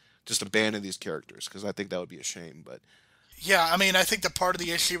don't just abandon these characters, because I think that would be a shame. But yeah, I mean, I think that part of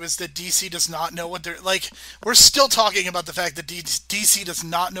the issue is that DC does not know what they're, like, we're still talking about the fact that DC does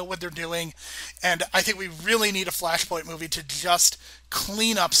not know what they're doing, and I think we really need a Flashpoint movie to just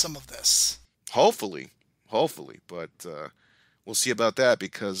clean up some of this. Hopefully, but we'll see about that,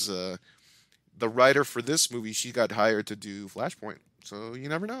 because the writer for this movie, she got hired to do Flashpoint, so you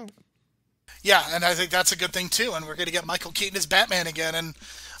never know. Yeah, and I think that's a good thing too, and we're going to get Michael Keaton as Batman again, and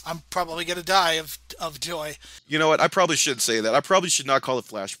I'm probably going to die of joy. You know what? I probably should say that. I probably should not call it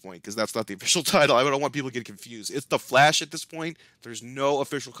Flashpoint, because that's not the official title. I don't want people to get confused. It's The Flash at this point. There's no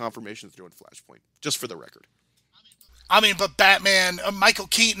official confirmation that they're doing Flashpoint, just for the record. I mean, but Batman, Michael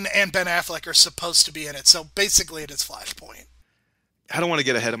Keaton, and Ben Affleck are supposed to be in it, so basically it is Flashpoint. I don't want to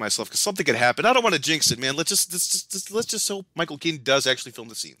get ahead of myself, because something could happen. I don't want to jinx it, man. Let's just hope Michael Keaton does actually film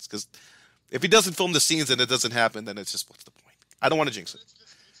the scenes, because if he doesn't film the scenes and it doesn't happen, then it's just, what's the point? I don't want to jinx it.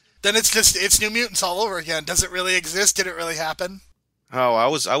 Then it's New Mutants all over again. Does it really exist? Did it really happen? Oh, I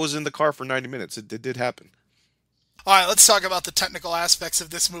was in the car for 90 minutes. It did happen. All right, let's talk about the technical aspects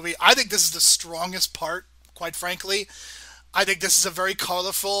of this movie. I think this is the strongest part, quite frankly. I think this is a very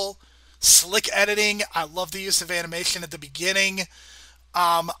colorful, slick editing. I love the use of animation at the beginning.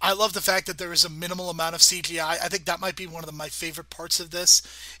 I love the fact that there is a minimal amount of CGI. I think that might be one of my favorite parts of this,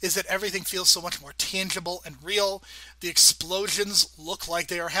 is that everything feels so much more tangible and real. The explosions look like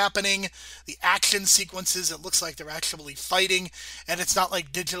they are happening. The action sequences, it looks like they're actually fighting, and it's not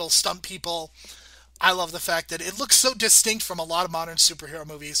like digital stunt people. I love the fact that it looks so distinct from a lot of modern superhero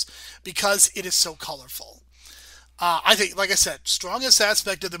movies because it is so colorful. I think, like I said, strongest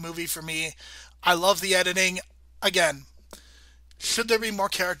aspect of the movie for me. I love the editing. Again, should there be more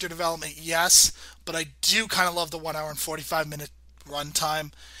character development? Yes, but I do kind of love the 1 hour and 45-minute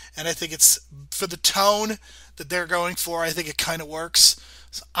runtime, and I think it's for the tone that they're going for. I think it kind of works.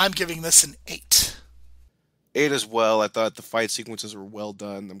 So I'm giving this an 8. Eight as well. I thought the fight sequences were well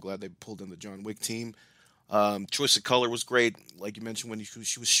done. I'm glad they pulled in the John Wick team. Choice of color was great. Like you mentioned, when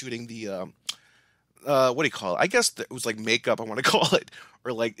she was shooting the what do you call it? I guess it was like makeup. I want to call it,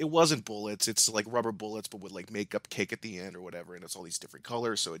 or like it wasn't bullets. It's like rubber bullets, but with like makeup cake at the end or whatever, and it's all these different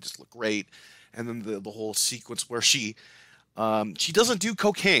colors, so it just looked great. And then the whole sequence where she doesn't do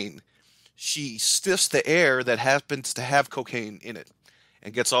cocaine. She stiffs the air that happens to have cocaine in it,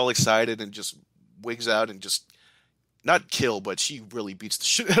 and gets all excited and just wigs out and just not kill, but she really beats the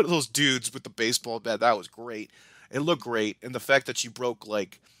shit out of those dudes with the baseball bat. That was great. It looked great, and the fact that she broke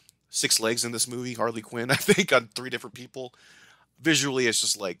like 6 legs in this movie, Harley Quinn, I think, on 3 different people. Visually, it's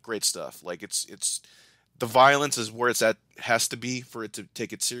just like great stuff. Like it's the violence is where it's at, has to be for it to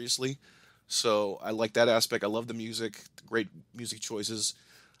take it seriously. So I like that aspect. I love the music, great music choices.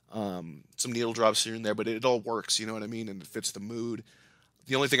 Some needle drops here and there, but it all works. You know what I mean? And it fits the mood.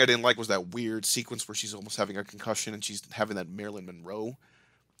 The only thing I didn't like was that weird sequence where she's almost having a concussion and she's having that Marilyn Monroe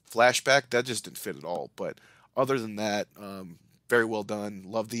flashback. That just didn't fit at all. But other than that, very well done.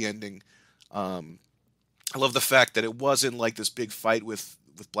 Love the ending. I love the fact that it wasn't like this big fight with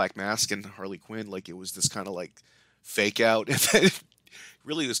Black Mask and Harley Quinn. Like it was this kind of like fake out. And then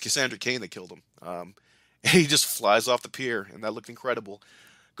really it was Cassandra Cain that killed him. And he just flies off the pier, and that looked incredible.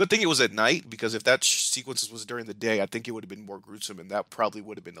 Good thing it was at night, because if that sequence was during the day, I think it would have been more gruesome, and that probably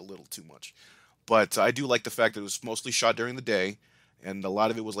would have been a little too much. But I do like the fact that it was mostly shot during the day, and a lot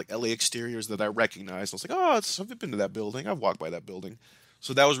of it was like LA exteriors that I recognized. I was like, oh, I've been to that building. I've walked by that building.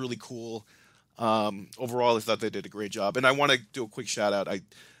 So that was really cool. Overall, I thought they did a great job. And I want to do a quick shout out. I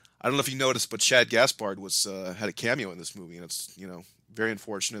don't know if you noticed, but Chad Gaspard was had a cameo in this movie, and it's very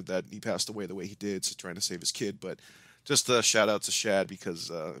unfortunate that he passed away the way he did, so trying to save his kid. But just a shout out to Shad, because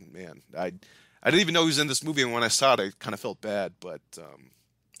man, I didn't even know he was in this movie, and when I saw it, I kind of felt bad. But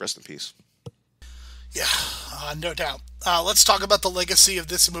rest in peace. Yeah, no doubt. Let's talk about the legacy of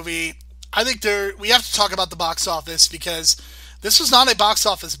this movie. I think we have to talk about the box office, because this was not a box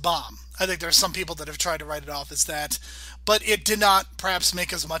office bomb. I think there are some people that have tried to write it off as that, but it did not perhaps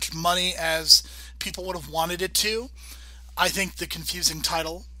make as much money as people would have wanted it to. I think the confusing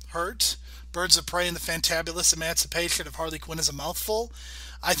title hurt. Birds of Prey and the Fantabulous Emancipation of Harley Quinn is a mouthful.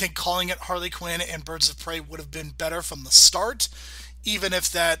 I think calling it Harley Quinn and Birds of Prey would have been better from the start, even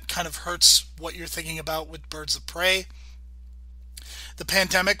if that kind of hurts what you're thinking about with Birds of Prey. The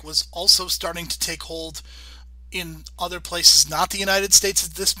pandemic was also starting to take hold in other places, not the United States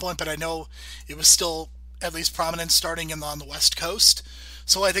at this point, but I know it was still at least prominent starting on the West Coast.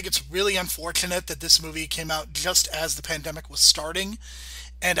 So I think it's really unfortunate that this movie came out just as the pandemic was starting,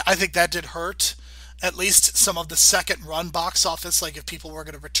 and I think that did hurt at least some of the second run box office. Like if people were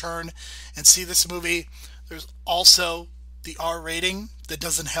going to return and see this movie, there's also the R rating that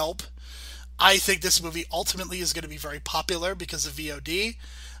doesn't help. I think this movie ultimately is going to be very popular because of VOD.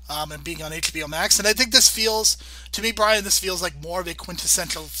 And being on HBO Max. And I think this feels, to me, Brian, this feels like more of a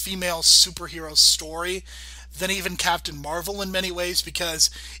quintessential female superhero story than even Captain Marvel in many ways, because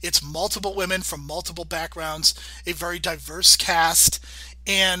it's multiple women from multiple backgrounds, a very diverse cast,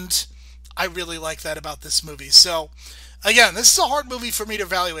 and I really like that about this movie. So, again, this is a hard movie for me to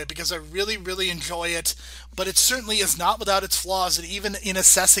evaluate because I really, really enjoy it, but it certainly is not without its flaws, and even in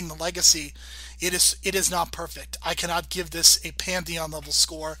assessing the legacy, it is not perfect. I cannot give this a Pantheon level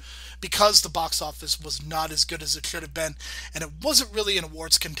score because the box office was not as good as it should have been, and it wasn't really an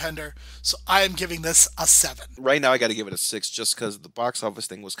awards contender, so I am giving this a 7. Right now, I got to give it a 6, just because the box office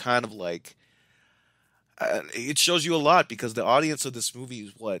thing was kind of like, it shows you a lot, because the audience of this movie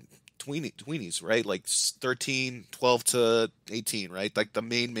is what? Tweenies, right? Like 13, 12 to 18, right? Like the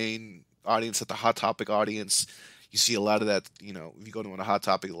main audience, at the Hot Topic audience. You see a lot of that, if you go to a Hot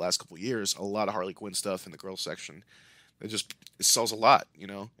Topic the last couple of years, a lot of Harley Quinn stuff in the girls section. It sells a lot, you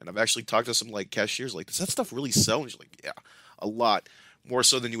know. And I've actually talked to some like cashiers, like, does that stuff really sell? And she's like, yeah, a lot, more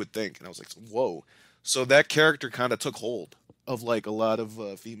so than you would think. And I was like, whoa. So that character kind of took hold of like a lot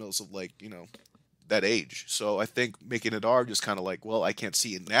of females of like, you know, that age. So I think making it R just kind of like, well, I can't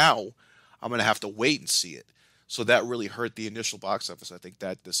see it now. I'm gonna have to wait and see it. So that really hurt the initial box office. I think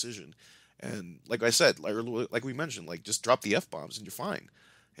that decision. And like I said, like we mentioned, like just drop the F bombs and you're fine.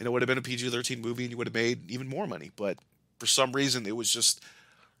 And it would have been a PG-13 movie and you would have made even more money. But for some reason, it was just,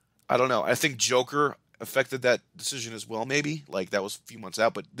 I don't know. I think Joker affected that decision as well, maybe. Like that was a few months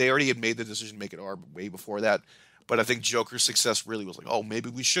out, but they already had made the decision to make it R way before that. But I think Joker's success really was like, oh, maybe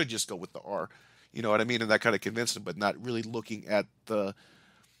we should just go with the R. You know what I mean? And that kind of convinced them, but not really looking at the,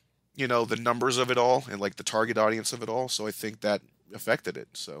 you know, the numbers of it all and like the target audience of it all. So I think that affected it.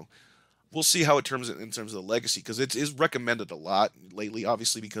 So we'll see how it turns in terms of the legacy, because it is recommended a lot lately,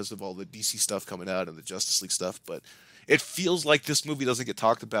 obviously because of all the DC stuff coming out and the Justice League stuff. But it feels like this movie doesn't get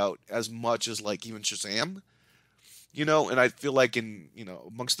talked about as much as like even Shazam, you know. And I feel like in, you know,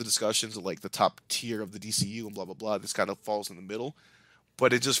 amongst the discussions of like the top tier of the DCU and blah blah blah, this kind of falls in the middle.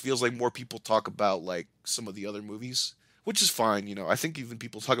 But it just feels like more people talk about like some of the other movies, which is fine, you know. I think even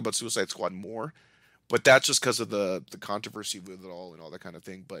people talk about Suicide Squad more, but that's just because of the controversy with it all and all that kind of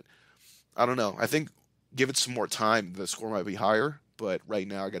thing. But I don't know. I think give it some more time, the score might be higher. But right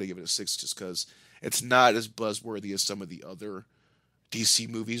now, I got to give it a 6 just because it's not as buzzworthy as some of the other DC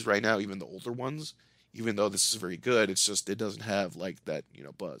movies right now, even the older ones. Even though this is very good, it's just it doesn't have like that, you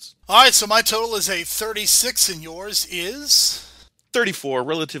know, buzz. All right, so my total is a 36, and yours is 34,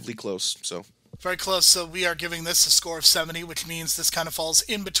 relatively close. So very close. So we are giving this a score of 70, which means this kind of falls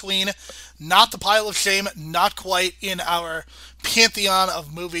in between. Not the pile of shame, not quite in our pantheon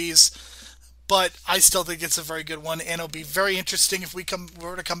of movies, but I still think it's a very good one, and it'll be very interesting if we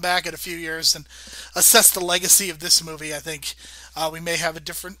were to come back in a few years and assess the legacy of this movie. I think we may have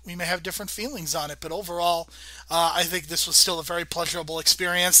different feelings on it, but overall, I think this was still a very pleasurable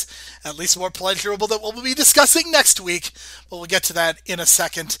experience, at least more pleasurable than what we'll be discussing next week. But we'll get to that in a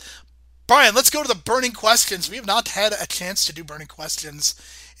second. Brian, let's go to the burning questions. We have not had a chance to do burning questions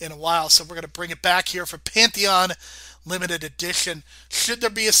in a while, so we're going to bring it back here for Pantheon Limited Edition. Should there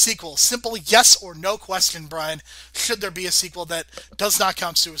be a sequel? Simple yes or no question, Brian. Should there be a sequel that does not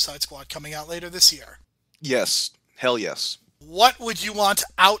count Suicide Squad coming out later this year? yes, hell yes. What would you want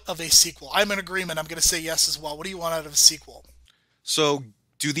out of a sequel? I'm in agreement. I'm going to say yes as well. What do you want out of a sequel? So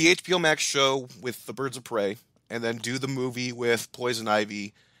do the HBO Max show with the Birds of Prey, and then do the movie with Poison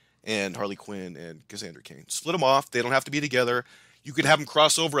Ivy and Harley Quinn and Cassandra Cain. Split them off. They don't have to be together. You could have them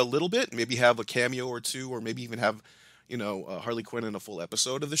cross over a little bit, maybe have a cameo or two, or maybe even have, you know, Harley Quinn in a full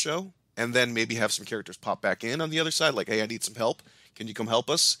episode of the show, and then maybe have some characters pop back in on the other side, like, hey, I need some help. Can you come help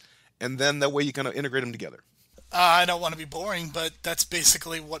us? And then that way you kind of integrate them together. I don't want to be boring, but that's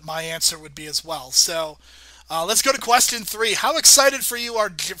basically what my answer would be as well. So let's go to question 3. How excited for you are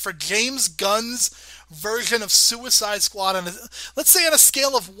for James Gunn's version of Suicide Squad on let's say on a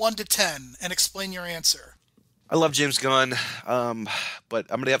scale of 1 to 10, and explain your answer. I love James Gunn, but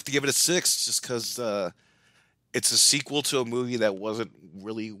I'm going to have to give it a 6 just because it's a sequel to a movie that wasn't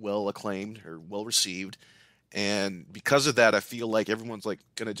really well acclaimed or well received. And because of that, I feel like everyone's like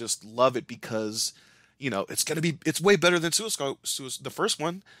going to just love it because, you know, it's way better than the first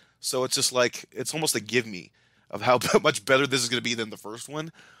one. So it's just like, it's almost a give me of how much better this is going to be than the first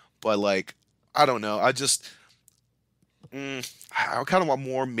one. But like, I don't know. I kind of want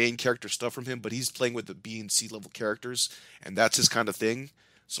more main character stuff from him, but he's playing with the B and C level characters, and that's his kind of thing.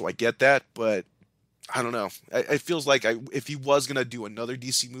 So I get that, but I don't know. It feels like if he was going to do another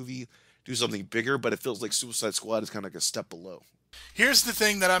DC movie, do something bigger, but it feels like Suicide Squad is kind of like a step below. Here's the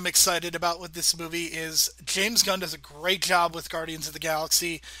thing that I'm excited about with this movie is James Gunn does a great job with Guardians of the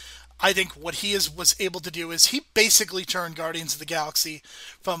Galaxy. I think what he was able to do is he basically turned Guardians of the Galaxy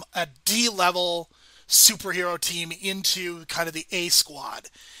from a D-level superhero team into kind of the A squad.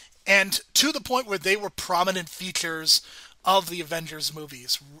 And to the point where they were prominent features of the Avengers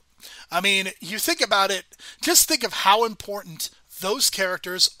movies. I mean, you think about it, just think of how important those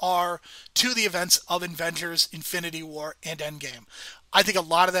characters are to the events of Avengers, Infinity War, and Endgame. I think a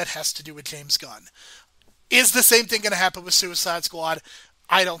lot of that has to do with James Gunn. Is the same thing going to happen with Suicide Squad?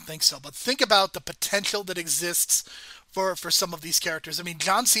 I don't think so. But think about the potential that exists for some of these characters. I mean,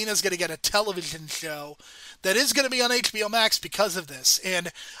 John Cena is going to get a television show that is going to be on HBO Max because of this.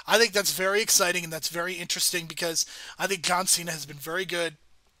 And I think that's very exciting and that's very interesting because I think John Cena has been very good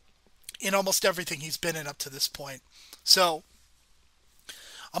in almost everything he's been in up to this point. So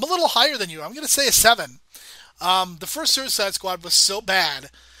I'm a little higher than you. I'm going to say a 7. The first Suicide Squad was so bad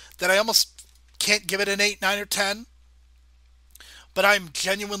that I almost can't give it an 8, 9, or 10. But I'm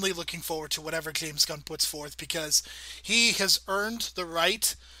genuinely looking forward to whatever James Gunn puts forth because he has earned the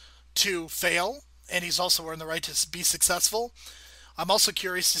right to fail, and he's also earned the right to be successful. I'm also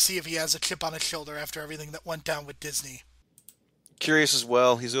curious to see if he has a chip on his shoulder after everything that went down with Disney. Curious as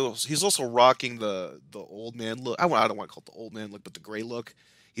well. He's also rocking the old man look. I don't want to call it the old man look, but the gray look.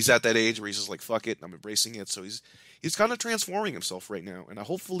 He's at that age where he's just like fuck it, I'm embracing it. So he's kind of transforming himself right now, and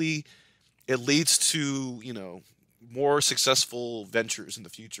hopefully it leads to more successful ventures in the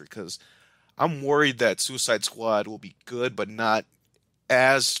future. Because I'm worried that Suicide Squad will be good, but not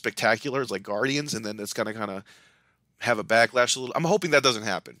as spectacular as like Guardians, and then it's gonna kind of have a backlash a little. I'm hoping that doesn't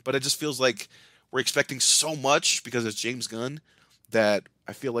happen, but it just feels like we're expecting so much because it's James Gunn that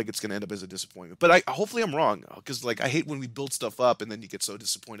I feel like it's going to end up as a disappointment. But hopefully I'm wrong because like I hate when we build stuff up and then you get so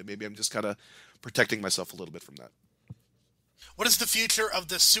disappointed. Maybe I'm just kind of protecting myself a little bit from that. What is the future of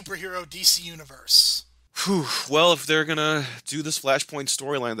the superhero DC universe? Whew. Well, if they're gonna do this Flashpoint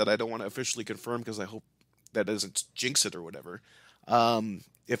storyline that I don't want to officially confirm because I hope that doesn't jinx it or whatever.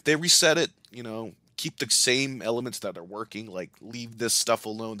 If they reset it, keep the same elements that are working, like leave this stuff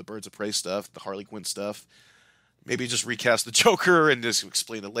alone, the Birds of Prey stuff, the Harley Quinn stuff. Maybe just recast the Joker and just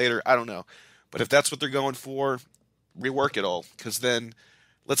explain it later. I don't know. But if that's what they're going for, rework it all. Because then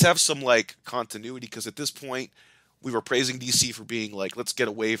let's have some like continuity. Because at this point, we were praising DC for being like, let's get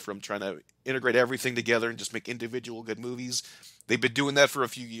away from trying to integrate everything together and just make individual good movies. They've been doing that for a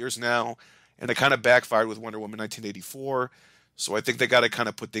few years now. And it kind of backfired with Wonder Woman 1984. So I think they got to kind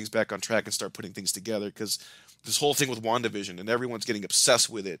of put things back on track and start putting things together. Because this whole thing with WandaVision and everyone's getting obsessed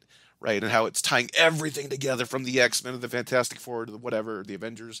with it, right? And how it's tying everything together from the X-Men to the Fantastic Four to the whatever, the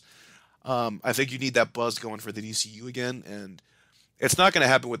Avengers. I think you need that buzz going for the DCU again, and it's not going to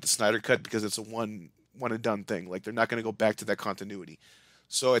happen with the Snyder Cut because it's a one and done thing. Like they're not going to go back to that continuity.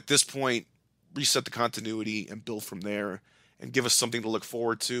 So at this point, reset the continuity and build from there, and give us something to look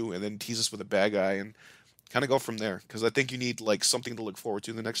forward to, and then tease us with a bad guy and kind of go from there. Because I think you need like something to look forward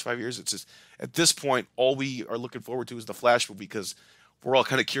to in the next 5 years. It's just at this point, all we are looking forward to is the Flash movie because we're all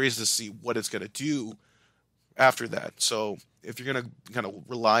kind of curious to see what it's going to do after that. So if you're going to kind of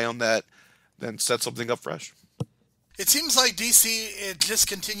rely on that, then set something up fresh. It seems like DC it just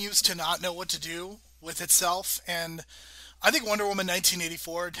continues to not know what to do with itself, and I think Wonder Woman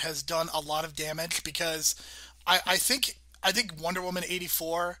 1984 has done a lot of damage because I think Wonder Woman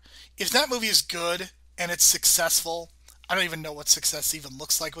 84, if that movie is good and it's successful, I don't even know what success even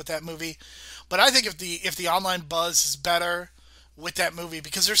looks like with that movie, but I think if the online buzz is better with that movie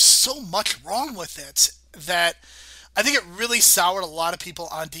because there's so much wrong with it that I think it really soured a lot of people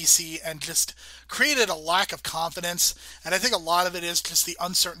on DC and just created a lack of confidence. And I think a lot of it is just the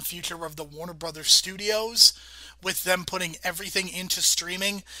uncertain future of the Warner Brothers studios with them putting everything into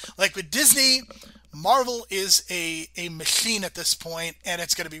streaming. Like with Disney, Marvel is a machine at this point, and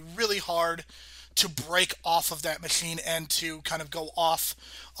it's going to be really hard to break off of that machine and to kind of go off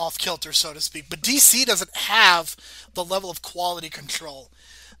kilter, so to speak. But DC doesn't have the level of quality control.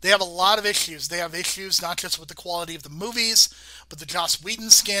 They have a lot of issues. They have issues not just with the quality of the movies, but the Joss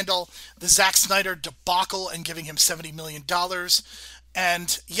Whedon scandal, the Zack Snyder debacle and giving him $70 million.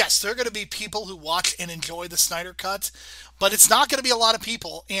 And yes, there are going to be people who watch and enjoy the Snyder Cut, but it's not going to be a lot of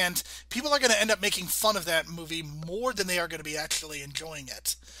people. And people are going to end up making fun of that movie more than they are going to be actually enjoying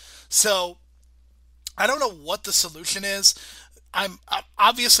it. So I don't know what the solution is. I'm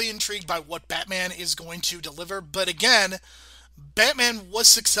obviously intrigued by what Batman is going to deliver, but again, Batman was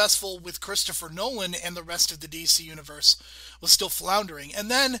successful with Christopher Nolan and the rest of the DC universe was still floundering.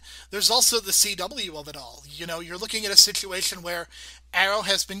 And then there's also the CW of it all. You're looking at a situation where Arrow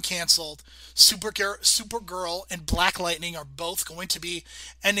has been canceled, Supergirl and Black Lightning are both going to be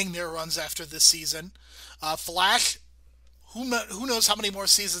ending their runs after this season. Flash, who knows how many more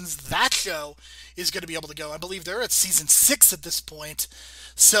seasons that show is going to be able to go. I believe they're at season 6 at this point.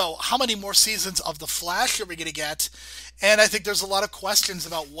 So how many more seasons of The Flash are we going to get? And I think there's a lot of questions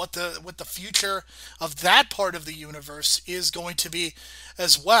about what the future of that part of the universe is going to be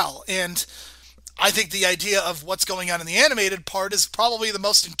as well. And I think the idea of what's going on in the animated part is probably the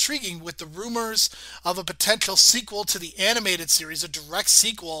most intriguing, with the rumors of a potential sequel to the animated series, a direct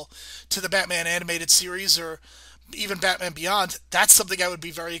sequel to the Batman animated series, or even Batman Beyond. That's something I would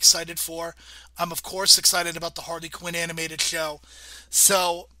be very excited for. I'm, of course, excited about the Harley Quinn animated show.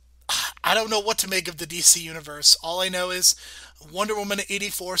 So I don't know what to make of the DC universe. All I know is Wonder Woman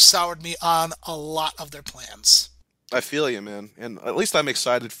 84 soured me on a lot of their plans. I feel you, man. And at least I'm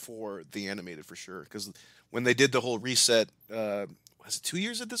excited for the animated for sure. Because when they did the whole reset, was it 2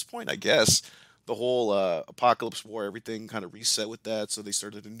 years at this point? I guess. The whole Apocalypse War, everything kind of reset with that. So they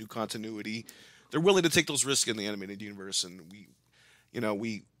started a new continuity. They're willing to take those risks in the animated universe. And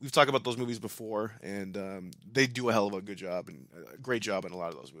we've talked about those movies before, and they do a hell of a good job and a great job in a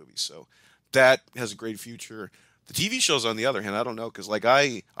lot of those movies. So that has a great future. The TV shows, on the other hand, I don't know, because like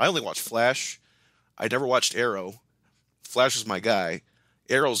I only watched Flash. I never watched Arrow. Flash was my guy.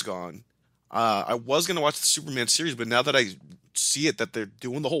 Arrow's gone. I was gonna watch the Superman series, but now that I see it, that they're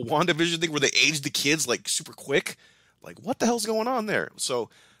doing the whole WandaVision thing where they age the kids like super quick, like what the hell's going on there? So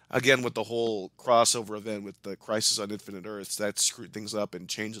again, with the whole crossover event with the Crisis on Infinite Earths, that screwed things up and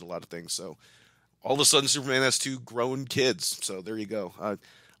changed a lot of things. So all of a sudden, Superman has two grown kids. So there you go. A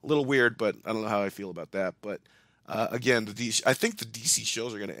little weird, but I don't know how I feel about that. But again, I think the DC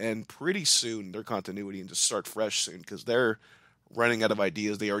shows are going to end pretty soon, their continuity, and just start fresh soon because they're running out of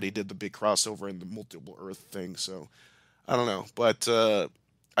ideas. They already did the big crossover and the multiple Earth thing. So I don't know. But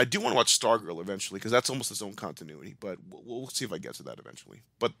I do want to watch Stargirl eventually because that's almost its own continuity. But we'll see if I get to that eventually.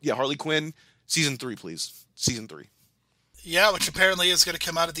 But yeah, Harley Quinn, season 3, please. Season 3. Yeah, which apparently is going to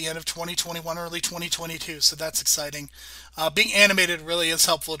come out at the end of 2021, early 2022, so that's exciting. Being animated really is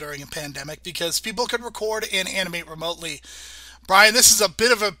helpful during a pandemic because people can record and animate remotely. Brian, this is a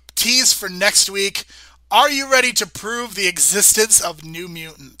bit of a tease for next week. Are you ready to prove the existence of New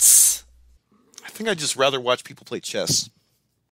Mutants? I think I'd just rather watch people play chess.